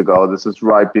 weeks ago. This is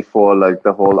right before like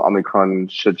the whole Omicron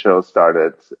shit show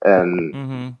started.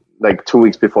 And like 2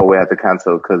 weeks before we had to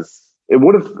cancel because it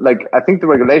would have, like, I think the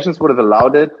regulations would have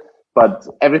allowed it, but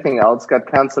everything else got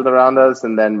canceled around us.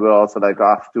 And then we're also like,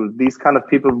 do these kind of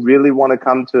people really want to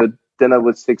come to a dinner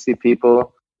with 60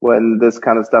 people when this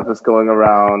kind of stuff is going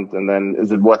around? And then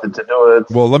is it worth it to do it?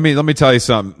 Well, let me tell you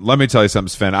something. Let me tell you something,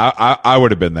 Sven. I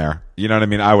would have been there. You know what I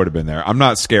mean? I would have been there. I'm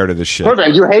not scared of this shit.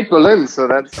 Perfect. You hate Berlin, so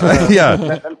that's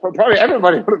yeah. Probably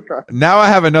everybody would have gone. Now I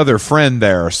have another friend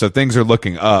there, so things are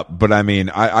looking up. But I mean,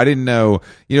 I didn't know.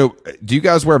 Do you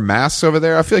guys wear masks over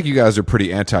there? I feel like you guys are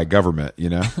pretty anti-government.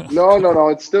 No.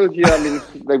 It's still here. I mean,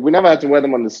 like we never had to wear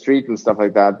them on the street and stuff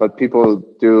like that, but people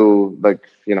do, like,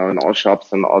 in all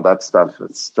shops and all that stuff.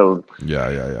 It's still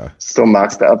still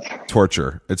masked up.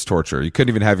 Torture. It's torture. You couldn't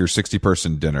even have your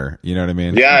 60-person dinner. You know what I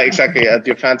mean? Yeah, exactly. At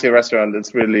your fancy restaurant, it's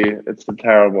a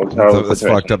terrible. That's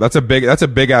fucked up. That's a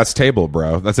big ass table,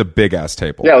 bro. That's a big ass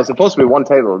table. Yeah, it was supposed to be one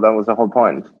table. That was the whole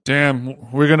point.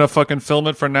 Damn, we're gonna fucking film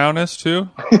it for Nowness too.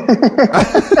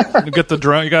 Get the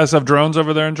drone. You guys have drones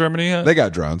over there in Germany yet? They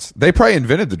got drones. They probably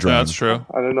invented the drone. Yeah, that's true.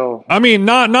 I don't know. I mean,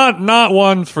 not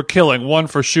one for killing, one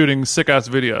for shooting sick ass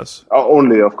videos. Oh,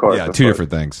 only, of course. Yeah, two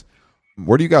different things.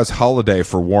 Where do you guys holiday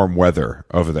for warm weather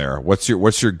over there? What's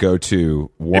your go-to?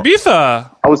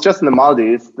 Ibiza. I was just in the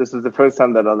Maldives. This is the first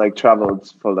time that I like traveled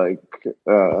for like.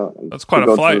 That's quite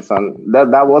a flight.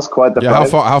 That was quite the flight.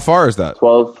 How far is that?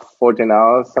 12, 14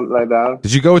 hours, something like that.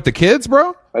 Did you go with the kids,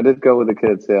 bro? I did go with the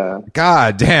kids. Yeah.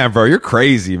 God damn, bro, you're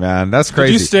crazy, man. That's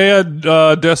crazy. Did you stay at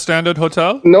Der Standard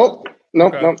Hotel? Nope.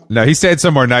 Nope, nope. No, he stayed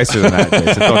somewhere nicer than that,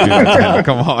 Jason. Don't do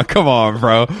that. Come on,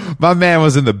 bro. My man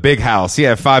was in the big house. He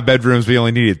had 5 bedrooms. We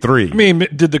only needed 3. I mean,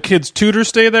 did the kid's tutor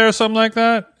stay there or something like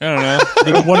that? I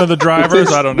don't know. One of the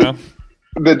drivers? I don't know.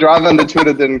 The driver and the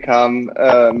tutor didn't come.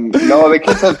 No,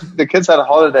 the kids had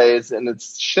holidays, and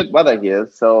it's shit weather here,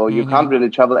 so you can't really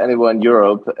travel anywhere in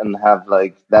Europe and have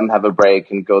like them have a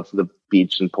break and go to the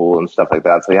beach and pool and stuff like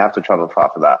that. So you have to travel far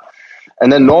for that.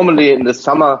 And then normally in the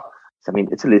summer, I mean,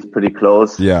 Italy is pretty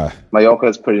close. Yeah. Mallorca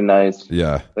is pretty nice.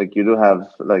 Yeah. Like you do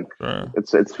have like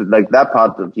it's like that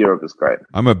part of Europe is great.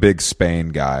 I'm a big Spain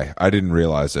guy. I didn't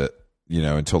realize it,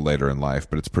 until later in life,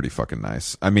 but it's pretty fucking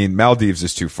nice. I mean, Maldives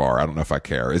is too far. I don't know if I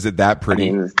care. Is it that pretty?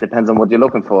 I mean, it depends on what you're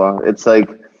looking for. It's like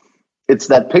it's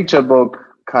that picture book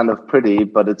kind of pretty,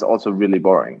 but it's also really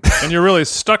boring. And you're really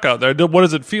stuck out there. What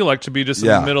does it feel like to be just in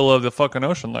the middle of the fucking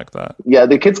ocean like that? Yeah,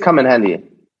 the kids come in handy.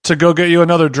 To go get you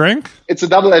another drink? It's a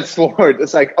double-edged sword.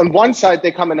 It's like on one side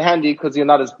they come in handy because you're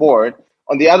not as bored.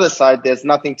 On the other side, there's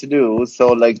nothing to do. So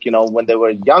like, when they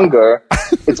were younger,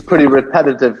 it's pretty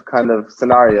repetitive kind of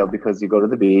scenario because you go to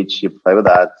the beach, you play with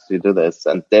that, you do this,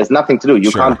 and there's nothing to do.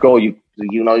 You can't go, you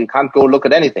can't go look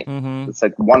at anything. It's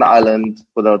like one island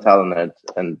with a hotel in it,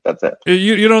 and that's it.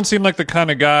 You don't seem like the kind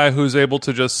of guy who's able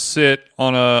to just sit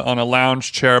on a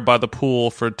lounge chair by the pool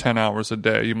for 10 hours a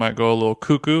day. You might go a little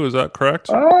cuckoo. Is that correct?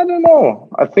 I don't know.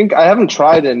 I think I haven't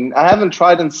tried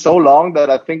in so long that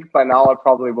I think by now I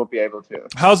probably will be able to.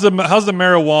 How's the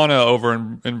marijuana over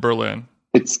in Berlin?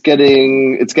 It's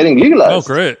getting legalized. Oh,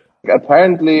 great.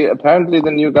 Apparently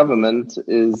the new government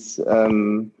is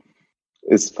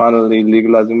finally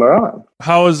legalizing marijuana.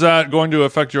 How is that going to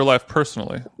affect your life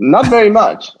personally? Not very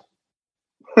much.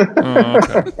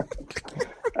 Okay.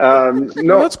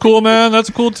 No, that's cool, man. That's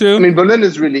cool too. I mean, Berlin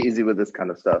is really easy with this kind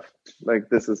of stuff. Like,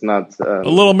 this is not a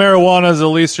little marijuana is the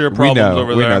least of your problems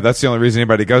over there. We know. That's the only reason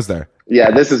anybody goes there. Yeah,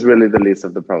 this is really the least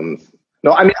of the problems.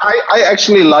 No, I mean, I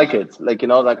actually like it. Like,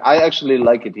 I actually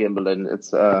like it here in Berlin.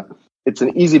 It's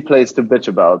an easy place to bitch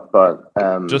about, but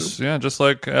just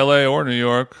like LA or New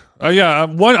York.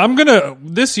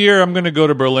 This year I'm gonna go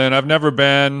to Berlin. I've never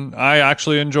been. I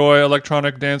actually enjoy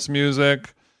electronic dance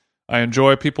music. I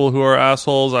enjoy people who are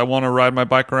assholes. I want to ride my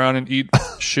bike around and eat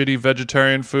shitty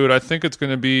vegetarian food. I think it's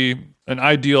going to be an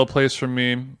ideal place for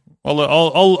me.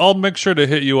 I'll make sure to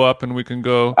hit you up and we can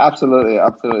go. Absolutely.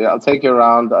 I'll take you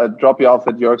around. I'll drop you off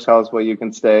at York's house where you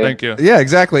can stay. Thank you. Yeah,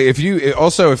 exactly. If you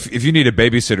need a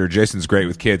babysitter, Jason's great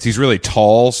with kids. He's really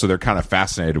tall, so they're kind of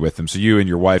fascinated with him. So you and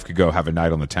your wife could go have a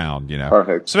night on the town.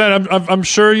 Perfect. Sven, I'm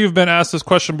sure you've been asked this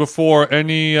question before.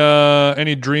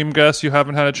 Any dream guests you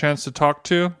haven't had a chance to talk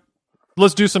to?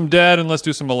 Let's do some dead and let's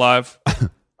do some alive.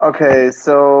 Okay,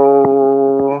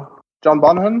 so John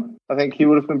Bonham. I think he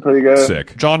would have been pretty good.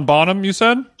 Sick. John Bonham, you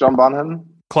said? John Bonham.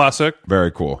 Classic.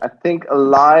 Very cool. I think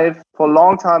alive. For a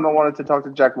long time, I wanted to talk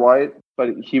to Jack White, but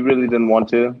he really didn't want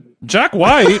to. Jack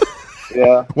White?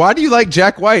 Yeah. Why do you like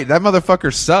Jack White? That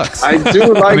motherfucker sucks. I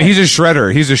do like. I mean, he's a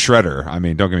shredder. I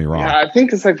mean, don't get me wrong. Yeah, I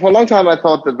think it's like for a long time I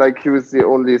thought that like he was the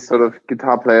only sort of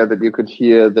guitar player that you could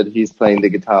hear that he's playing the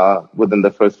guitar within the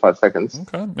first 5 seconds.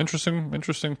 Okay,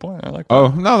 interesting point. I like that. Oh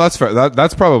no, that's fair.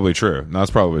 That's probably true.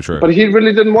 That's probably true. But he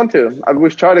really didn't want to.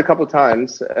 We've tried a couple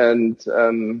times, and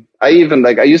I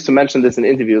used to mention this in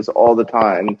interviews all the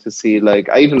time to see so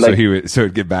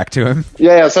it'd get back to him.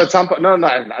 Yeah. So at some point, no.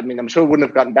 I mean, I'm sure it wouldn't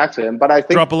have gotten back to him, but I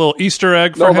think drop a little Easter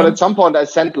egg for him. No, but at some point I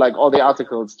sent like all the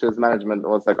articles to his management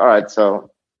and was like, all right, so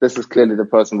this is clearly the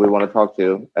person we want to talk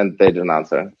to, and they didn't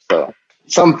answer. So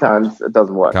sometimes it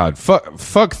doesn't work. God,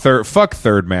 fuck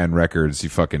Third Man Records, you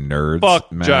fucking nerds.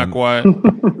 Fuck man. Jack White.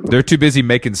 They're too busy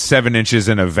making 7 inches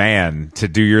in a van to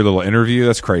do your little interview.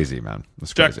 That's crazy, man.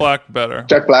 That's crazy. Jack Black better.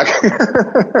 Jack Black.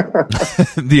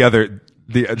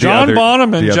 John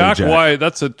Bonham and Jack White.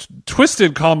 That's a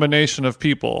twisted combination of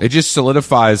people. It just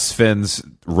solidifies Sven's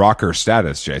rocker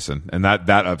status, Jason, and that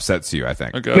upsets you, I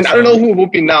think. I mean, I don't know who it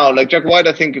would be now. Like Jack White,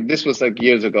 I think this was like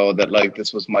years ago that like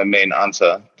this was my main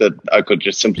answer that I could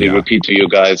just simply repeat to you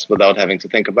guys without having to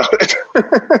think about it.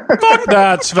 Fuck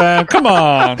that, Sven. Come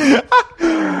on.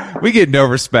 We get no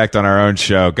respect on our own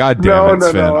show. God damn it,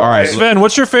 Sven. No. All right, Sven,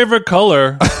 what's your favorite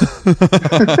color?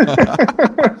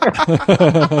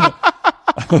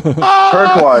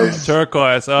 Turquoise.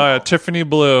 Oh yeah, Tiffany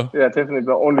blue. Yeah, Tiffany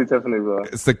blue. Only Tiffany blue.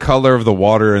 It's the color of the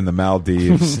water in the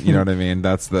Maldives. You know what I mean?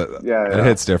 That's it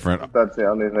hits different. That's the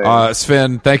only thing.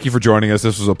 Sven, thank you for joining us.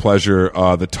 This was a pleasure.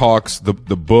 The talks, the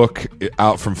book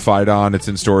out from Fight On. It's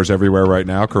in stores everywhere right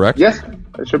now. Correct? Yes,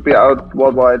 it should be out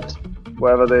worldwide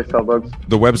wherever they sell books.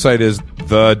 The website is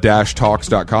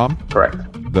the-talks.com. Correct.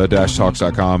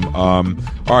 the-talks.com. All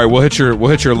right, we'll hit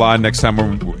your line next time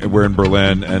we're in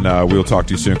Berlin, and we'll talk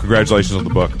to you soon. Congratulations on the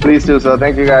book. Please do so.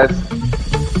 Thank you, guys.